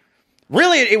 right?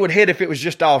 Really, it would hit if it was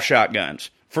just all shotguns.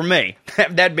 For me,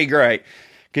 that'd be great.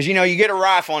 Because, you get a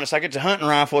rifle and it's like it's a hunting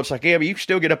rifle. It's like, yeah, but you can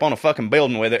still get up on a fucking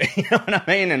building with it. You know what I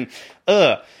mean? And,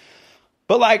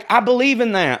 but like, I believe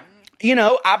in that.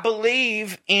 I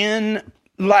believe in,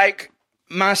 like,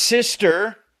 my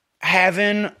sister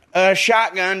having a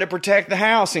shotgun to protect the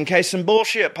house in case some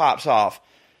bullshit pops off.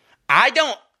 I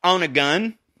don't own a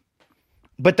gun,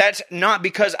 but that's not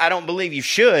because I don't believe you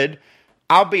should.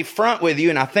 I'll be front with you,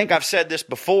 and I think I've said this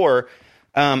before.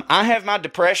 I have my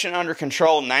depression under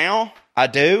control now. I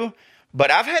do.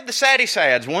 But I've had the saddy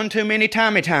sads one too many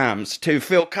times to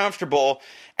feel comfortable.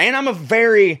 And I'm a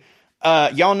very,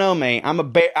 y'all know me, I'm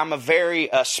a very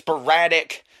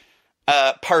sporadic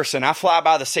person. I fly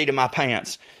by the seat of my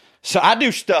pants. So I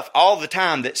do stuff all the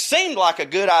time that seemed like a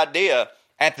good idea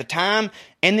at the time,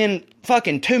 and then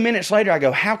fucking 2 minutes later I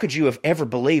go, how could you have ever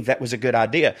believed that was a good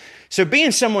idea? So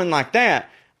being someone like that,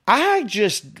 I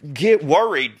just get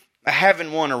worried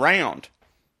having one around.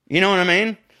 You know what I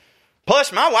mean?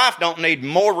 Plus, my wife don't need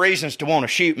more reasons to want to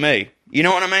shoot me. You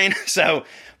know what I mean? So,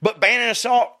 but banning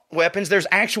assault weapons, there's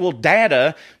actual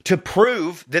data to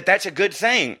prove that that's a good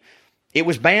thing. It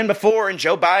was banned before, and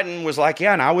Joe Biden was like,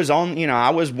 yeah, and I was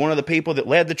one of the people that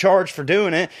led the charge for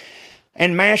doing it.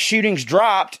 And mass shootings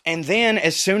dropped, and then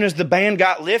as soon as the ban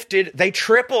got lifted, they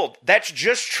tripled. That's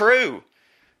just true.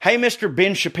 Hey, Mr.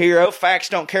 Ben Shapiro, facts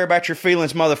don't care about your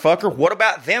feelings, motherfucker. What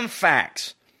about them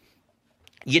facts?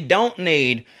 You don't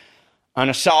need an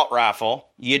assault rifle.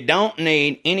 You don't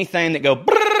need anything that goes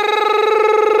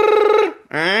brrrr,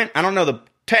 all right? I don't know the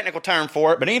technical term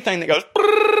for it, but anything that goes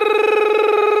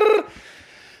brrrr,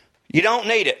 you don't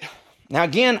need it. Now,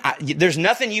 again, there's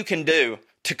nothing you can do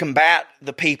to combat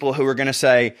the people who are going to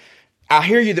say, I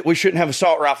hear you that we shouldn't have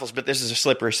assault rifles, but this is a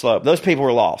slippery slope. Those people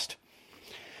are lost.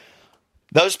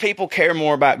 Those people care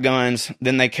more about guns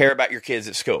than they care about your kids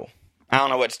at school. I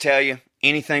don't know what to tell you.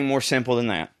 Anything more simple than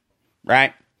that,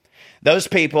 right? Those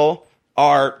people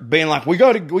are being like, we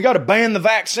got to ban the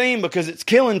vaccine because it's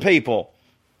killing people,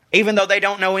 even though they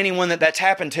don't know anyone that's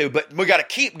happened to. But we got to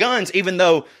keep guns, even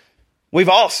though we've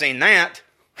all seen that.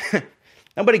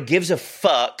 Nobody gives a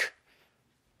fuck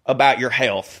about your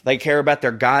health. They care about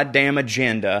their goddamn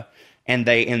agenda, and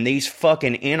these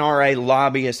fucking NRA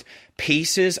lobbyists,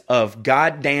 pieces of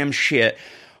goddamn shit,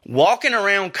 walking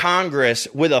around Congress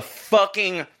with a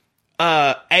fucking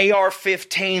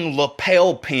AR-15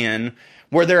 lapel pin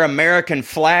where their American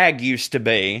flag used to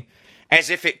be,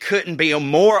 as if it couldn't be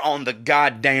more on the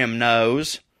goddamn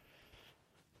nose.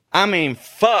 I mean,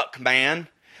 fuck, man.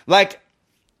 Like,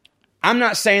 I'm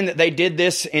not saying that they did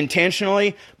this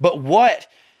intentionally, but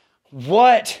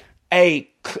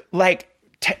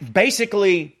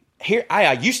basically, here,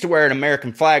 I used to wear an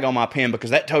American flag on my pen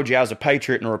because that told you I was a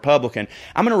patriot and a Republican.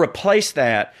 I'm going to replace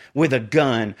that with a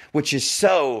gun, which is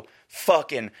so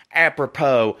fucking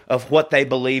apropos of what they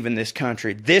believe in this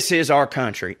country. This is our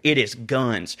country. It is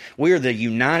guns. We are the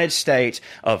United States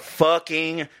of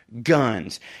fucking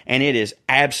guns. And it is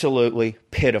absolutely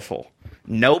pitiful.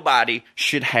 Nobody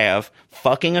should have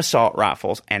fucking assault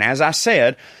rifles. And as I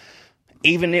said,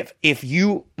 even if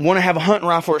you want to have a hunting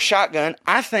rifle or a shotgun,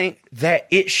 I think that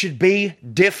it should be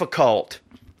difficult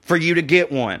for you to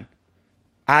get one.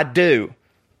 I do.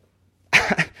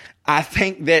 I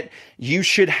think that you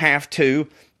should have to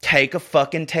take a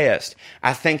fucking test.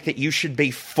 I think that you should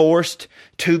be forced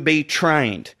to be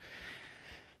trained.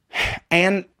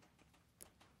 And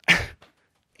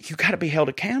you got to be held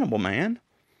accountable, man.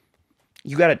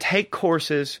 You got to take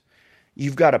courses.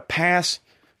 You've got to pass.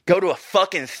 Go to a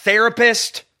fucking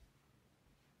therapist.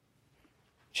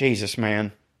 Jesus,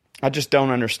 man. I just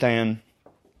don't understand.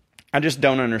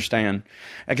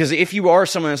 Because if you are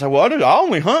someone that's like, well, I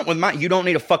only hunt with you don't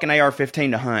need a fucking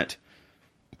AR-15 to hunt.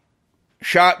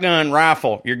 Shotgun,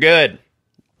 rifle, you're good.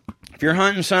 If you're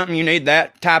hunting something you need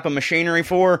that type of machinery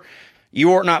for,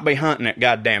 you ought not be hunting it,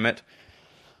 goddammit.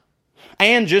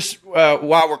 And just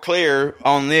while we're clear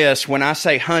on this, when I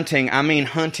say hunting, I mean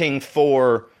hunting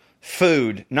for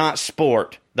food, not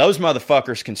sport. Those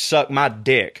motherfuckers can suck my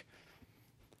dick.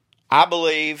 I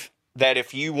believe that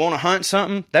if you want to hunt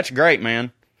something, that's great,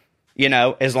 man. You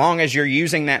know, as long as you're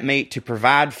using that meat to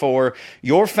provide for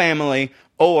your family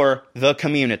or the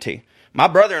community. My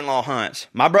brother-in-law hunts.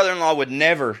 My brother-in-law would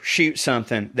never shoot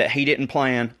something that he didn't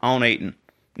plan on eating.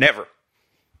 Never.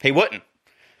 He wouldn't.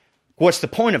 What's the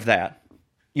point of that?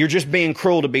 You're just being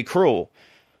cruel to be cruel.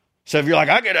 So if you're like,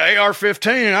 I get an AR-15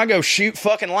 and I go shoot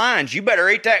fucking lions, you better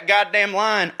eat that goddamn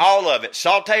lion, all of it.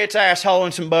 Saute its asshole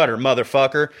in some butter,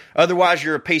 motherfucker. Otherwise,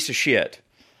 you're a piece of shit.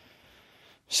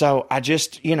 So I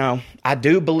just, I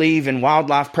do believe in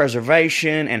wildlife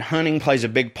preservation, and hunting plays a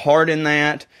big part in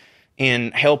that,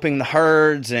 in helping the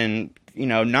herds and,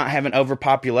 not having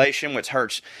overpopulation, which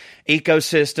hurts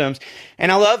ecosystems. And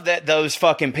I love that those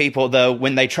fucking people, though,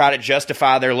 when they try to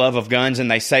justify their love of guns and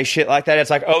they say shit like that, it's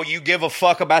like, oh, you give a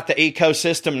fuck about the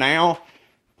ecosystem now?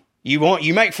 You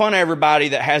make fun of everybody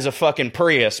that has a fucking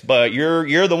Prius, but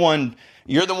you're the one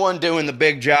doing the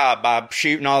big job by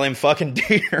shooting all them fucking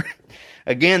deer.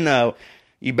 Again, though,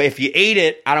 if you eat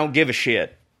it, I don't give a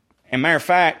shit. And matter of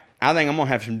fact, I think I'm gonna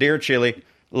have some deer chili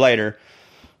later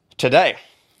today.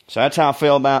 So that's how I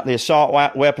feel about the assault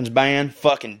weapons ban.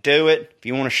 Fucking do it. If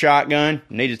you want a shotgun,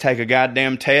 you need to take a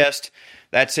goddamn test.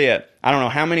 That's it. I don't know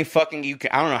how many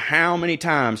I don't know how many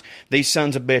times these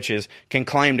sons of bitches can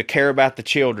claim to care about the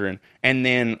children and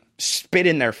then spit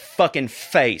in their fucking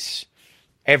face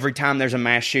every time there's a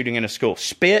mass shooting in a school.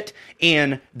 Spit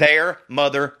in their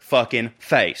motherfucking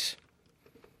face.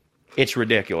 It's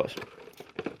ridiculous.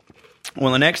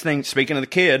 Well, the next thing, speaking of the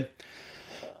kid,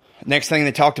 next thing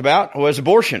they talked about was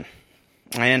abortion.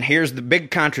 And here's the big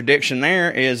contradiction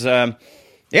there is, when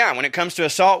it comes to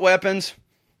assault weapons,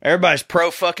 everybody's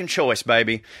pro-fucking choice,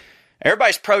 baby.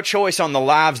 Everybody's pro-choice on the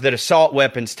lives that assault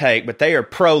weapons take, but they are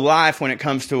pro-life when it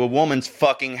comes to a woman's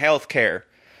fucking health care.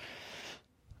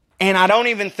 And I don't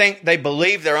even think they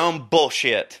believe their own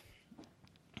bullshit.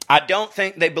 I don't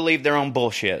think they believe their own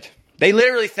bullshit. They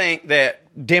literally think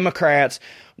that Democrats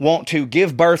want to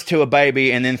give birth to a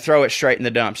baby and then throw it straight in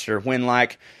the dumpster. When,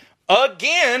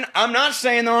 again, I'm not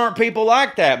saying there aren't people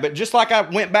like that, but just like I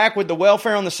went back with the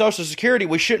welfare on the Social Security,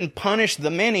 we shouldn't punish the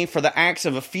many for the acts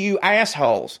of a few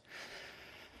assholes.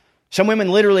 Some women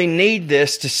literally need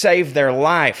this to save their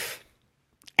life.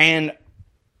 And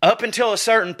up until a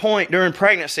certain point during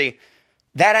pregnancy,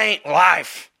 that ain't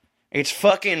life. It's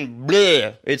fucking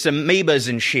bleh. It's amoebas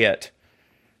and shit.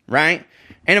 Right?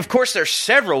 And of course, there's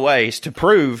several ways to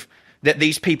prove that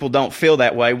these people don't feel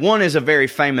that way. One is a very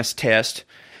famous test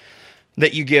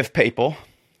that you give people,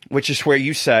 which is where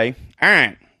you say, all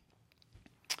right,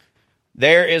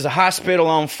 there is a hospital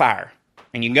on fire.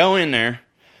 And you go in there,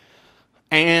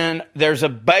 and there's a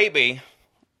baby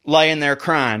laying there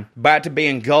crying, about to be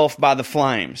engulfed by the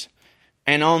flames.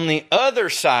 And on the other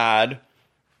side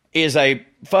is a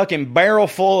fucking barrel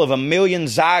full of 1 million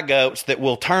zygotes that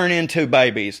will turn into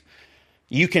babies.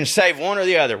 You can save one or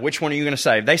the other. Which one are you going to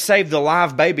save? They save the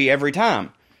live baby every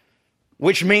time.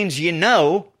 Which means you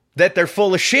know that they're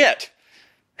full of shit.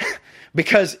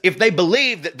 Because if they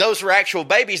believe that those were actual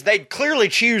babies, they'd clearly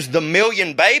choose the 1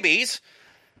 million babies.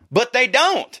 But they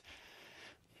don't.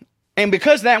 And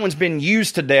because that one's been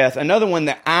used to death, another one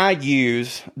that I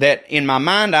use that in my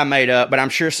mind I made up, but I'm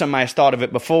sure somebody's thought of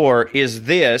it before, is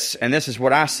this, and this is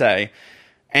what I say.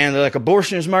 And they're like,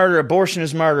 abortion is murder, abortion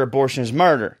is murder, abortion is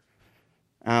murder.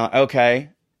 Okay.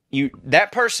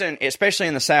 That person, especially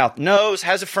in the South, knows,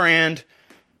 has a friend,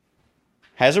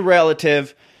 has a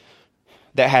relative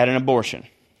that had an abortion.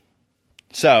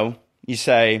 So you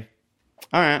say,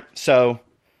 all right, so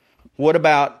what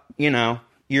about,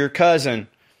 your cousin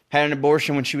had an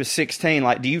abortion when she was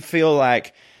 16. Do you feel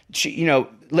like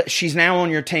she's now on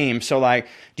your team. So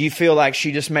do you feel like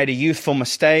she just made a youthful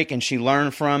mistake and she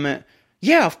learned from it?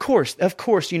 Yeah, of course.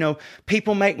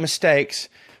 People make mistakes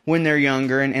when they're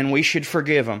younger and we should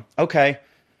forgive them. Okay.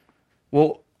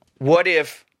 Well, what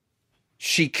if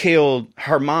she killed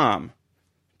her mom?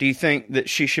 Do you think that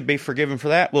she should be forgiven for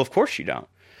that? Well, of course you don't.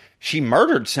 She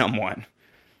murdered someone,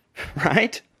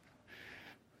 right?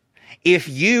 If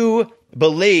you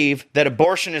believe that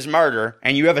abortion is murder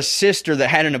and you have a sister that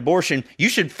had an abortion, you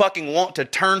should fucking want to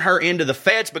turn her into the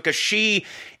feds because she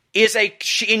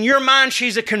in your mind,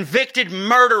 she's a convicted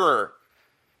murderer.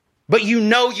 But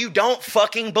you don't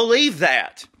fucking believe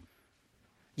that.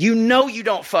 You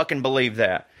don't fucking believe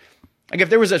that. If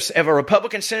there was if a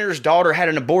Republican senator's daughter had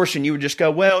an abortion, you would just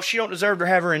go, well, she don't deserve to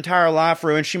have her entire life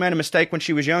ruined. She made a mistake when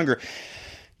she was younger.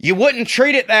 You wouldn't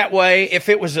treat it that way if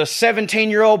it was a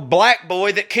 17-year-old black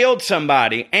boy that killed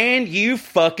somebody, and you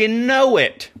fucking know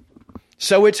it.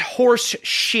 So it's horse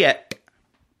shit.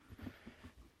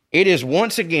 It is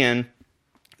once again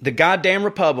the goddamn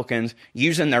Republicans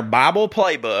using their Bible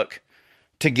playbook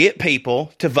to get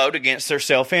people to vote against their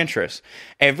self-interest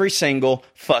every single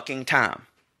fucking time.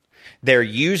 They're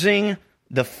using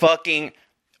the fucking...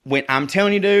 I'm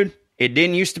telling you, dude, it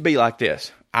didn't used to be like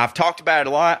this. I've talked about it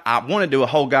a lot. I want to do a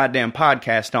whole goddamn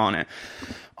podcast on it.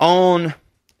 On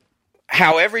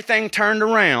how everything turned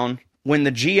around when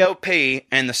the GOP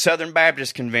and the Southern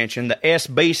Baptist Convention, the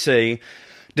SBC,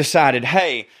 decided,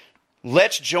 hey,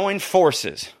 let's join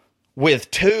forces with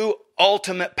two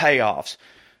ultimate payoffs.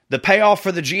 The payoff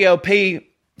for the GOP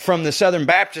from the Southern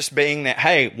Baptists being that,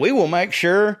 hey, we will make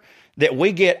sure that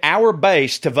we get our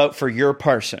base to vote for your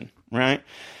person, right?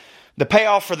 The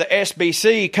payoff for the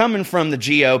SBC coming from the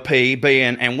GOP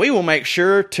being, and we will make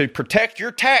sure to protect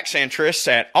your tax interests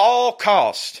at all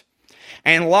costs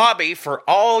and lobby for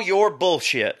all your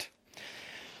bullshit.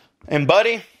 And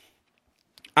buddy,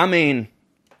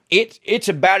 it's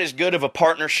about as good of a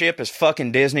partnership as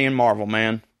fucking Disney and Marvel,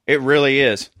 man. It really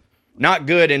is. Not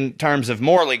good in terms of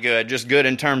morally good, just good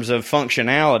in terms of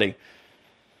functionality.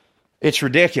 It's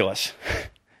ridiculous.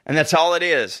 And that's all it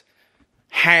is.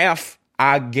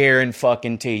 I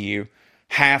guarantee you,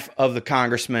 half of the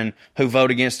congressmen who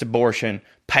vote against abortion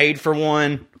paid for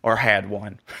one or had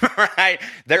one. Right?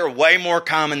 They're way more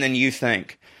common than you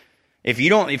think. If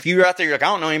you're out there, you're like, I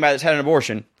don't know anybody that's had an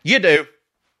abortion. You do.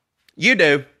 You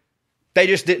do. They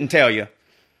just didn't tell you.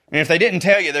 And if they didn't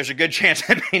tell you, there's a good chance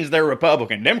that means they're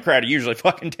Republican. Democrat usually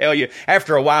fucking tell you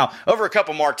after a while, over a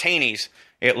couple martinis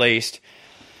at least.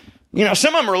 You know,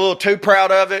 some of them are a little too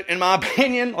proud of it, in my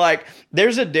opinion. Like,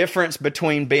 there's a difference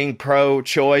between being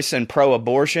pro-choice and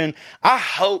pro-abortion. I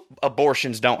hope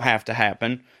abortions don't have to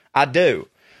happen. I do.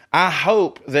 I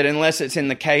hope that unless it's in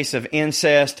the case of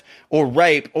incest or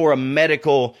rape or a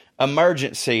medical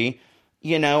emergency,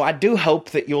 you know, I do hope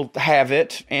that you'll have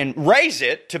it and raise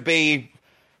it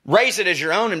as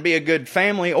your own and be a good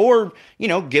family, or, you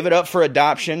know, give it up for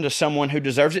adoption to someone who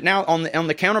deserves it. Now, on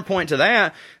the counterpoint to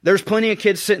that, there's plenty of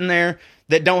kids sitting there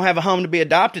that don't have a home to be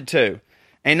adopted to.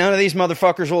 And none of these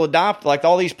motherfuckers will adopt. Like,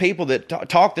 all these people that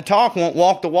talk the talk won't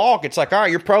walk the walk. It's like, all right,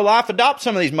 you're pro-life, adopt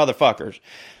some of these motherfuckers.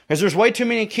 Because there's way too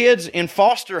many kids in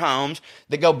foster homes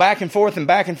that go back and forth and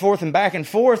back and forth and back and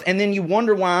forth. And then you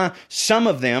wonder why some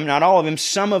of them, not all of them,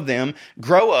 some of them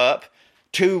grow up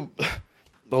to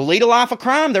lead a life of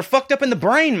crime. They're fucked up in the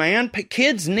brain, man.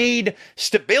 Kids need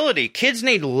stability. Kids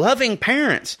need loving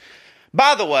parents.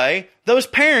 By the way, those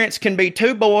parents can be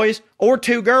 2 boys or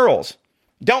 2 girls.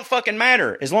 Don't fucking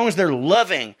matter. As long as they're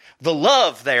loving. The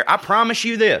love there. I promise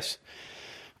you this.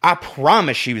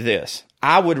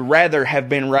 I would rather have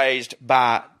been raised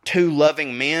by 2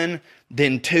 loving men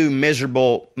than 2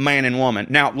 miserable man and woman.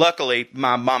 Now, luckily,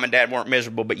 my mom and dad weren't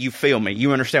miserable, but you feel me.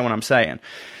 You understand what I'm saying.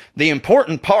 The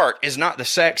important part is not the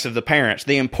sex of the parents.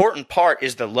 The important part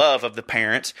is the love of the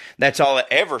parents. That's all it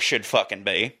ever should fucking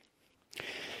be.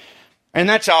 And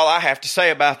that's all I have to say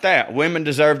about that. Women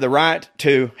deserve the right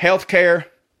to health care,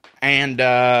 and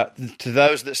to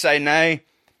those that say nay,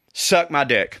 suck my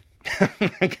dick.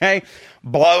 Okay?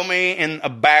 Blow me in a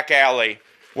back alley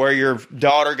where your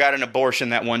daughter got an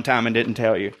abortion that one time and didn't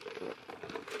tell you.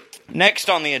 Next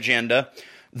on the agenda,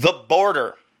 the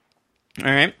border. All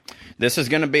right? This is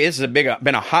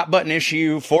been a hot button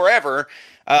issue forever,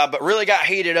 but really got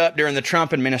heated up during the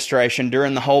Trump administration,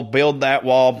 during the whole build that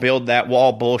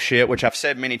wall bullshit, which I've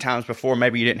said many times before.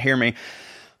 Maybe you didn't hear me.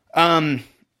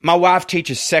 My wife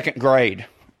teaches 2nd grade,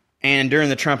 and during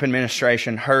the Trump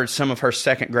administration, heard some of her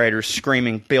 2nd graders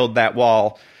screaming, "Build that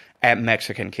wall," at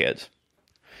Mexican kids.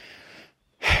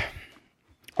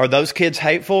 Are those kids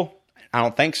hateful? I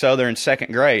don't think so. They're in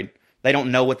 2nd grade. They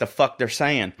don't know what the fuck they're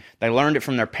saying. They learned it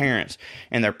from their parents.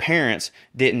 And their parents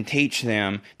didn't teach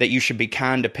them that you should be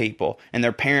kind to people. And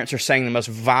their parents are saying the most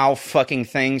vile fucking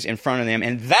things in front of them.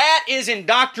 And that is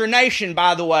indoctrination,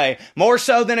 by the way. More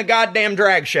so than a goddamn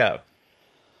drag show.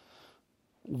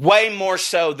 Way more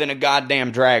so than a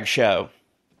goddamn drag show.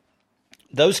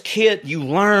 Those kids, you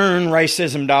learn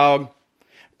racism, dog.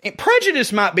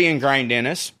 Prejudice might be ingrained in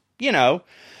us. You know,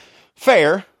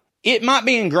 fair. It might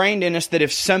be ingrained in us that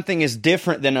if something is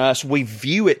different than us, we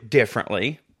view it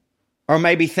differently. Or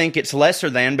maybe think it's lesser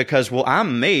than because, well,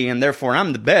 I'm me and therefore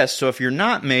I'm the best. So if you're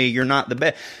not me, you're not the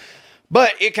best.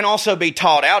 But it can also be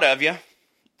taught out of you.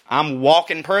 I'm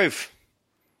walking proof.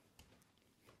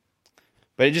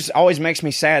 But it just always makes me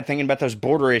sad thinking about those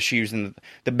border issues and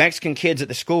the Mexican kids at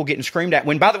the school getting screamed at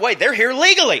when, by the way, they're here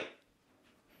legally.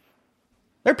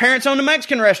 Their parents own a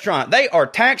Mexican restaurant. They are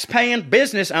tax-paying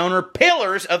business owner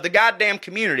pillars of the goddamn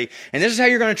community. And this is how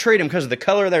you're going to treat them because of the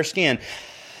color of their skin.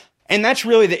 And that's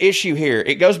really the issue here.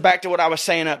 It goes back to what I was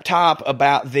saying up top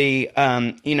about the,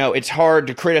 it's hard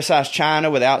to criticize China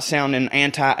without sounding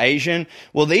anti-Asian.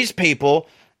 Well, these people,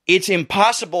 it's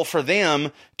impossible for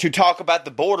them to talk about the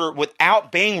border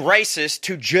without being racist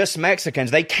to just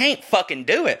Mexicans. They can't fucking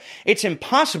do it. It's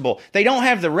impossible. They don't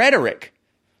have the rhetoric.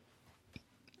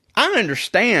 I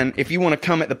understand if you want to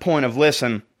come at the point of,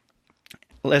 listen,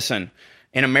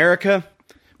 in America,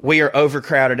 we are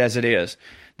overcrowded as it is.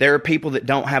 There are people that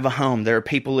don't have a home. There are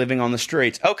people living on the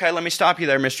streets. Okay, let me stop you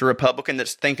there, Mr. Republican,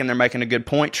 that's thinking they're making a good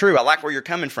point. True, I like where you're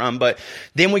coming from, but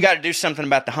then we got to do something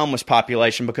about the homeless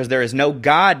population because there is no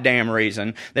goddamn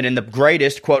reason that in the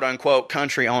greatest quote-unquote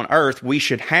country on earth, we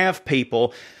should have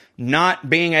people not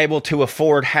being able to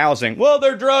afford housing. Well,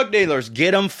 they're drug dealers.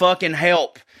 Get them fucking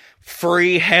help.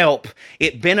 Free help.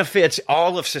 It benefits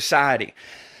all of society.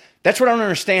 That's what I don't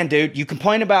understand, dude. You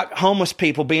complain about homeless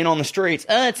people being on the streets.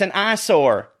 It's an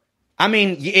eyesore. I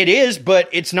mean, it is, but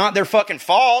it's not their fucking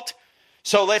fault.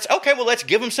 So let's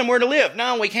give them somewhere to live.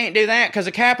 No, we can't do that because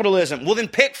of capitalism. Well, then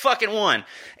pick fucking one.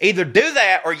 Either do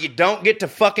that or you don't get to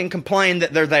fucking complain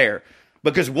that they're there.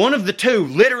 Because one of the two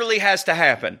literally has to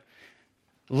happen.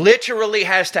 Literally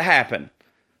has to happen.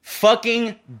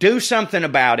 Fucking do something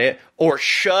about it or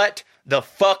shut the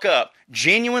fuck up.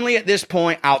 Genuinely, at this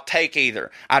point, I'll take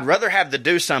either. I'd rather have the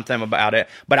do something about it,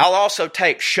 but I'll also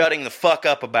take shutting the fuck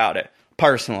up about it.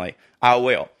 Personally, I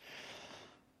will.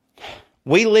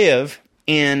 We live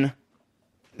in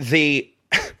the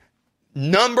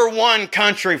number one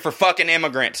country for fucking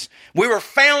immigrants. We were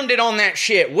founded on that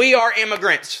shit. We are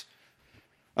immigrants.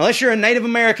 Unless you're a Native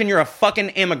American, you're a fucking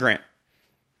immigrant.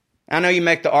 I know you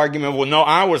make the argument, well, no,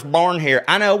 I was born here.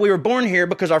 I know we were born here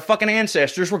because our fucking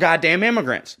ancestors were goddamn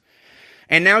immigrants.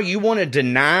 And now you want to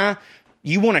deny,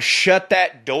 you want to shut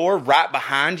that door right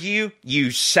behind you,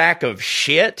 you sack of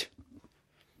shit?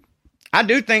 I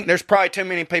do think there's probably too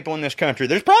many people in this country.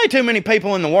 There's probably too many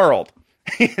people in the world.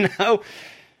 You know,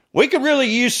 we could really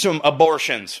use some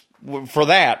abortions for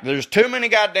that. There's too many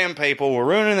goddamn people. We're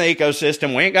ruining the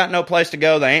ecosystem. We ain't got no place to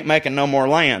go. They ain't making no more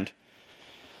land.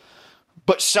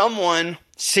 But someone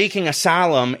seeking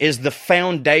asylum is the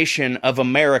foundation of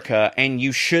America, and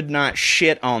you should not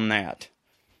shit on that.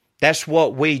 That's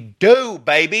what we do,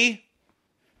 baby.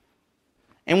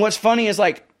 And what's funny is,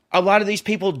 like, a lot of these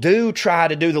people do try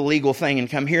to do the legal thing and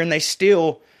come here, and they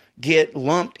still get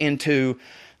lumped into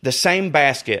the same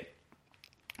basket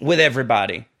with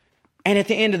everybody. And at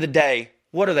the end of the day,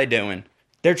 what are they doing?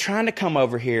 They're trying to come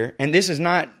over here, and this is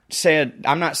not said,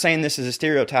 I'm not saying this is a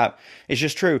stereotype, it's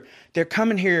just true. They're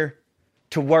coming here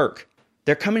to work.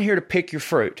 They're coming here to pick your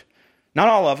fruit. Not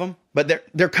all of them, but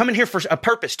they're coming here for a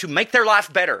purpose, to make their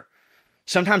life better.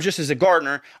 Sometimes just as a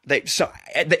gardener,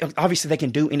 obviously they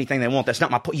can do anything they want. That's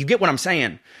not my point. You get what I'm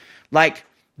saying? Like,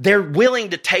 they're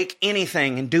willing to take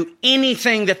anything and do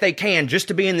anything that they can just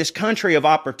to be in this country of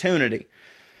opportunity.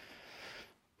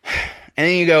 And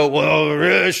then you go, well,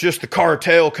 it's just the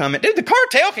cartel coming. Dude, the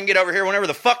cartel can get over here whenever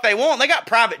the fuck they want. They got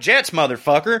private jets,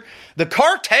 motherfucker. The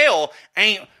cartel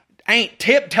ain't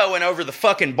tiptoeing over the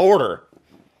fucking border.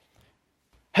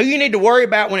 Who you need to worry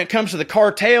about when it comes to the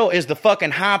cartel is the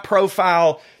fucking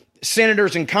high-profile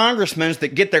senators and congressmen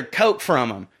that get their coke from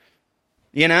them.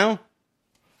 You know?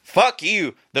 Fuck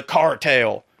you, the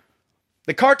cartel.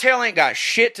 The cartel ain't got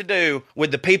shit to do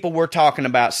with the people we're talking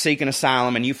about seeking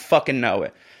asylum, and you fucking know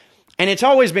it. And it's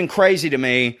always been crazy to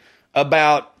me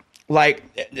about, like,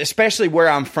 especially where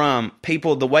I'm from,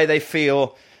 people, the way they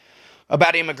feel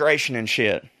about immigration and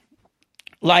shit.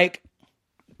 Like,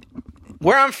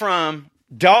 where I'm from,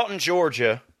 Dalton,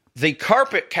 Georgia, the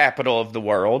carpet capital of the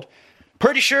world,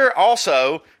 pretty sure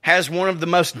also has one of the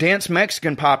most dense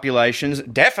Mexican populations,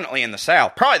 definitely in the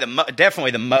South. Probably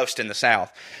definitely the most in the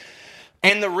South.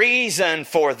 And the reason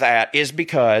for that is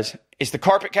because it's the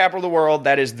carpet capital of the world.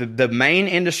 That is the main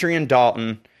industry in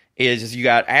Dalton. Is you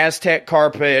got Aztec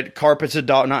carpet, Carpets of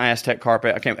Dalton, not Aztec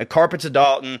carpet. Carpets of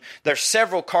Dalton. There's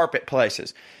several carpet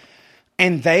places,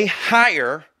 and they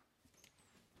hire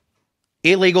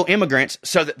illegal immigrants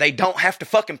so that they don't have to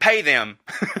fucking pay them.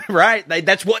 Right?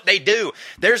 That's what they do.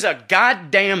 There's a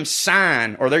goddamn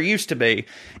sign, or there used to be,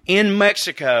 in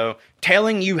Mexico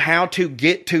telling you how to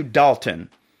get to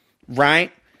Dalton.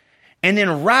 Right? And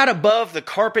then right above the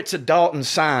Carpets of Dalton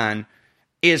sign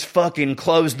is fucking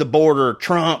close the border,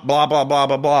 Trump, blah, blah, blah,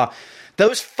 blah, blah.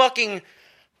 Those fucking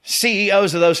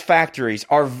CEOs of those factories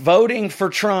are voting for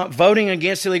Trump, voting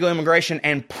against illegal immigration,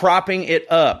 and propping it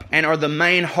up, and are the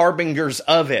main harbingers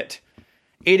of it.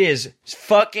 It is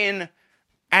fucking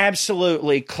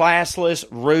absolutely classless,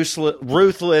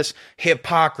 ruthless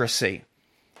hypocrisy.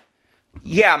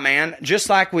 Yeah, man, just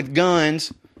like with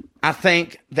guns, I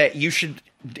think that you should...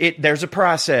 there's a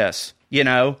process, you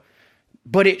know,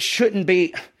 but it shouldn't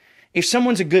be. If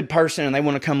someone's a good person and they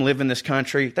want to come live in this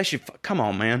country, they should come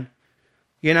on, man.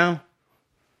 You know,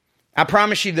 I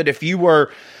promise you that if you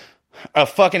were a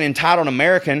fucking entitled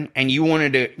American and you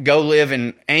wanted to go live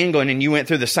in England and you went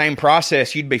through the same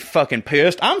process, you'd be fucking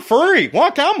pissed. I'm free.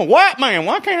 I'm a white man.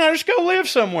 Why can't I just go live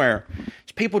somewhere?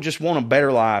 People just want a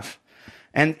better life,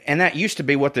 and that used to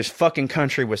be what this fucking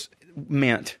country was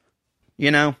meant, you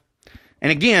know.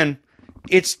 And again,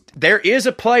 there is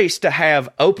a place to have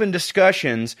open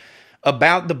discussions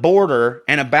about the border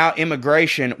and about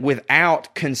immigration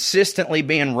without consistently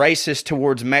being racist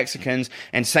towards Mexicans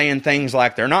and saying things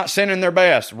like they're not sending their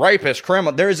best, rapists,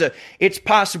 criminal. It's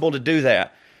possible to do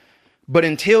that. But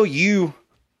until you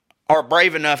are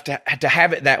brave enough to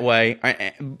have it that way,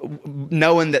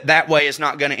 knowing that way is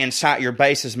not going to incite your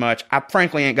base as much, I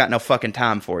frankly ain't got no fucking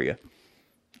time for you.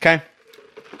 Okay?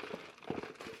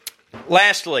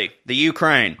 Lastly, the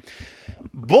Ukraine.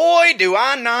 Boy, do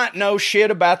I not know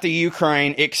shit about the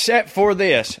Ukraine except for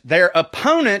this. Their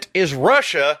opponent is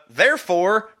Russia,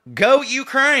 therefore, go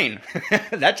Ukraine.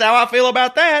 That's how I feel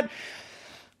about that.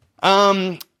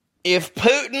 If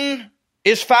Putin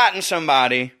is fighting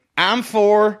somebody, I'm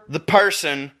for the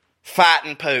person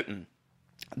fighting Putin.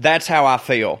 That's how I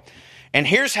feel. And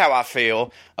here's how I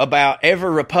feel about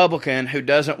every Republican who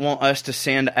doesn't want us to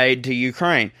send aid to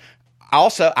Ukraine.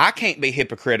 Also, I can't be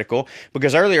hypocritical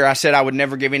because earlier I said I would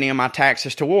never give any of my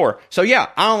taxes to war. So yeah,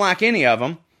 I don't like any of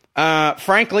them.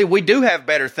 Frankly, we do have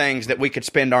better things that we could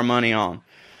spend our money on.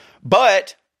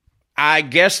 But I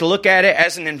guess look at it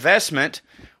as an investment.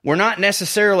 We're not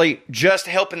necessarily just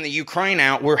helping the Ukraine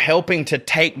out. We're helping to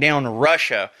take down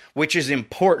Russia, which is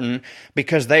important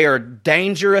because they are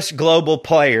dangerous global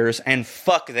players and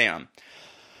fuck them.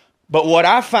 But what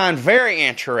I find very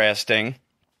interesting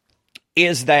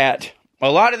is that a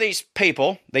lot of these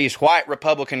people, these white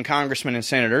Republican congressmen and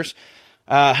senators,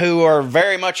 who are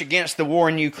very much against the war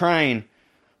in Ukraine,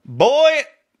 boy,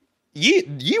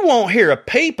 you won't hear a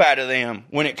peep out of them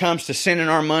when it comes to sending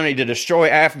our money to destroy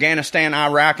Afghanistan,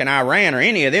 Iraq, and Iran, or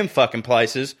any of them fucking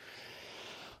places.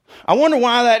 I wonder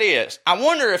why that is. I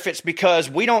wonder if it's because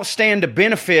we don't stand to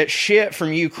benefit shit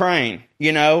from Ukraine.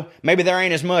 You know, maybe there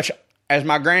ain't as much, as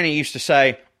my granny used to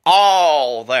say,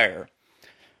 all there.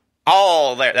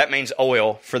 All there. That means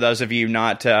oil, for those of you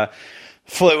not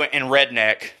fluent in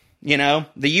redneck. You know,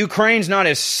 the Ukraine's not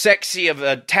as sexy of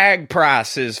a tag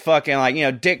price as fucking like, you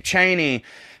know, Dick Cheney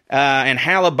and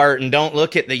Halliburton don't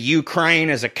look at the Ukraine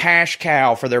as a cash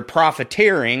cow for their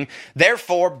profiteering.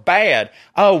 Therefore, bad.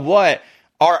 Oh, what?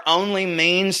 Our only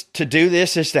means to do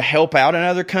this is to help out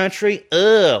another country?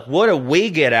 Ugh, what do we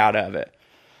get out of it?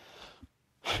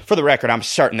 For the record, I'm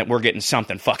certain that we're getting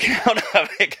something fucking out of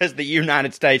it because the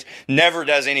United States never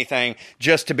does anything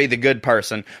just to be the good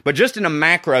person. But just in a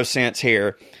macro sense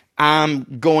here,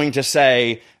 I'm going to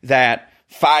say that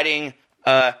fighting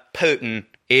Putin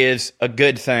is a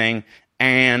good thing,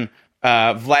 and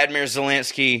Vladimir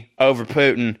Zelensky over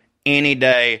Putin any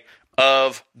day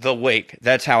of the week.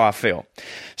 That's how I feel.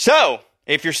 So,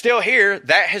 if you're still here,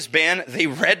 that has been the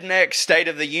Redneck State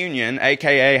of the Union,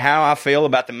 aka how I feel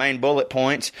about the main bullet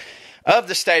points of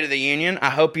the State of the Union. I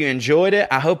hope you enjoyed it.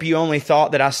 I hope you only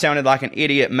thought that I sounded like an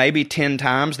idiot maybe 10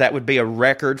 times. That would be a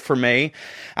record for me.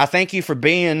 I thank you for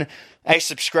being a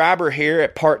subscriber here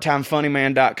at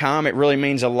parttimefunnyman.com. It really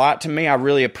means a lot to me. I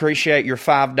really appreciate your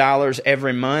 $5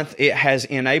 every month. It has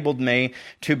enabled me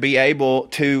to be able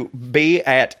to be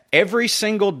at every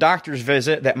single doctor's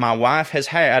visit that my wife has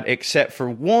had, except for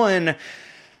one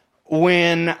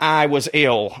when I was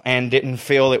ill and didn't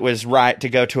feel it was right to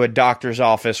go to a doctor's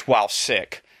office while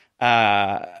sick.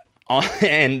 And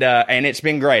it's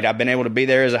been great. I've been able to be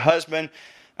there as a husband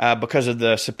because of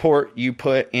the support you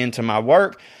put into my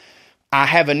work. I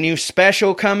have a new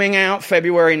special coming out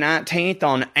February 19th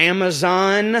on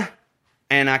Amazon,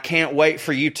 and I can't wait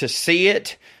for you to see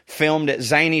it. Filmed at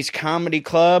Zany's Comedy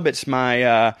Club. It's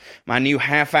my my new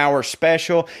half-hour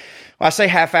special. Well, I say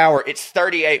half-hour, it's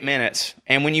 38 minutes.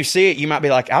 And when you see it, you might be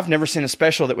like, I've never seen a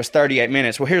special that was 38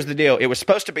 minutes. Well, here's the deal. It was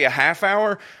supposed to be a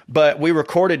half-hour, but we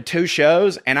recorded 2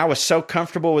 shows, and I was so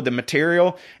comfortable with the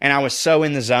material, and I was so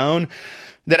in the zone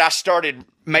that I started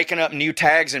making up new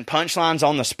tags and punchlines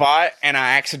on the spot, and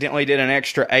I accidentally did an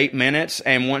extra 8 minutes,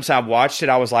 and once I watched it,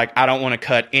 I was like, I don't want to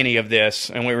cut any of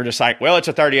this, and we were just like, well, it's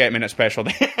a 38-minute special.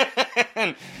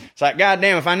 It's like,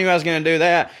 goddamn, if I knew I was going to do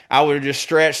that, I would have just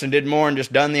stretched and did more and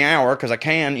just done the hour, because I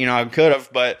can, you know, I could have,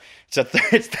 but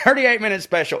it's 38-minute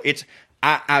special.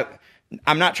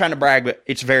 I'm not trying to brag, but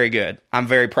it's very good. I'm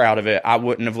very proud of it. I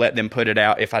wouldn't have let them put it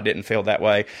out if I didn't feel that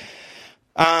way.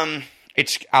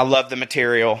 I love the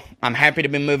material. I'm happy to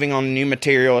be moving on to new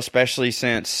material, especially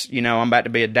since, you know, I'm about to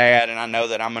be a dad, and I know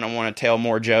that I'm going to want to tell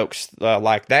more jokes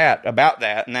like that, about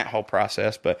that, and that whole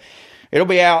process. But it'll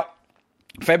be out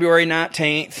February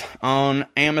 19th on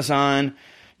Amazon.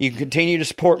 You can continue to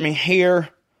support me here,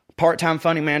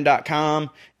 parttimefunnyman.com.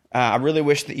 I really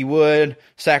wish that you would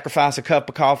sacrifice a cup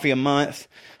of coffee a month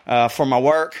for my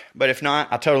work, but if not,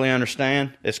 I totally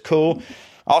understand. It's cool.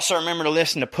 Also, remember to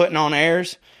listen to Putting on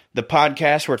Airs, the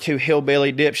podcast where 2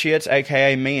 hillbilly dipshits,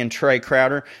 a.k.a. me and Trey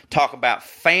Crowder, talk about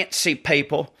fancy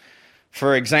people.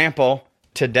 For example,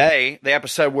 today, the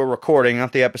episode we're recording,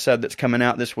 not the episode that's coming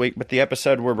out this week, but the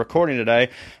episode we're recording today,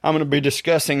 I'm going to be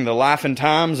discussing the life and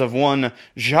times of one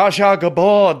Zsa Zsa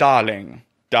Gabor Darling.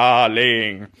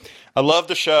 I love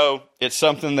the show. It's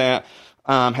something that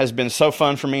has been so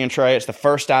fun for me and Trey. It's the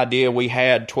first idea we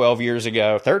had 13 years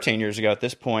ago at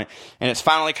this point, and it's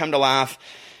finally come to life.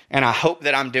 And I hope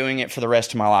that I'm doing it for the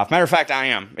rest of my life. Matter of fact, I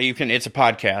am. It's a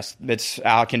podcast.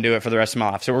 I can do it for the rest of my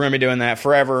life. So we're going to be doing that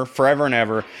forever and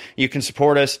ever. You can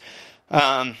support us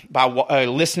by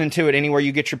listening to it anywhere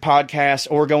you get your podcasts,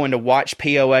 or going to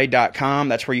watchpoa.com.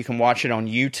 That's where you can watch it on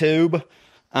YouTube.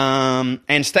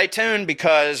 And stay tuned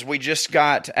because we just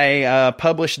got a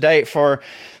published date for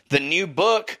the new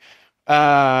book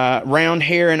Round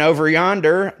Here and Over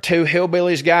Yonder, Two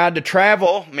Hillbillies Guide to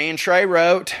Travel, me and Trey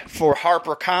wrote for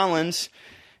HarperCollins.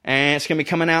 And it's going to be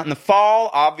coming out in the fall.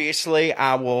 Obviously,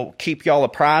 I will keep y'all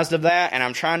apprised of that. And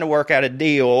I'm trying to work out a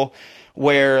deal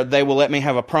where they will let me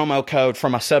have a promo code for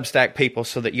my Substack people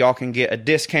so that y'all can get a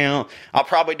discount. I'll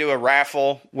probably do a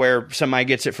raffle where somebody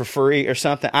gets it for free or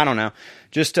something. I don't know.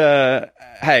 Just,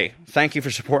 hey, thank you for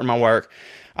supporting my work.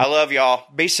 I love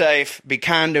y'all. Be safe. Be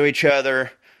kind to each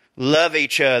other. Love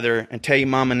each other. And tell your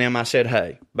mom and them I said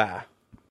hey. Bye.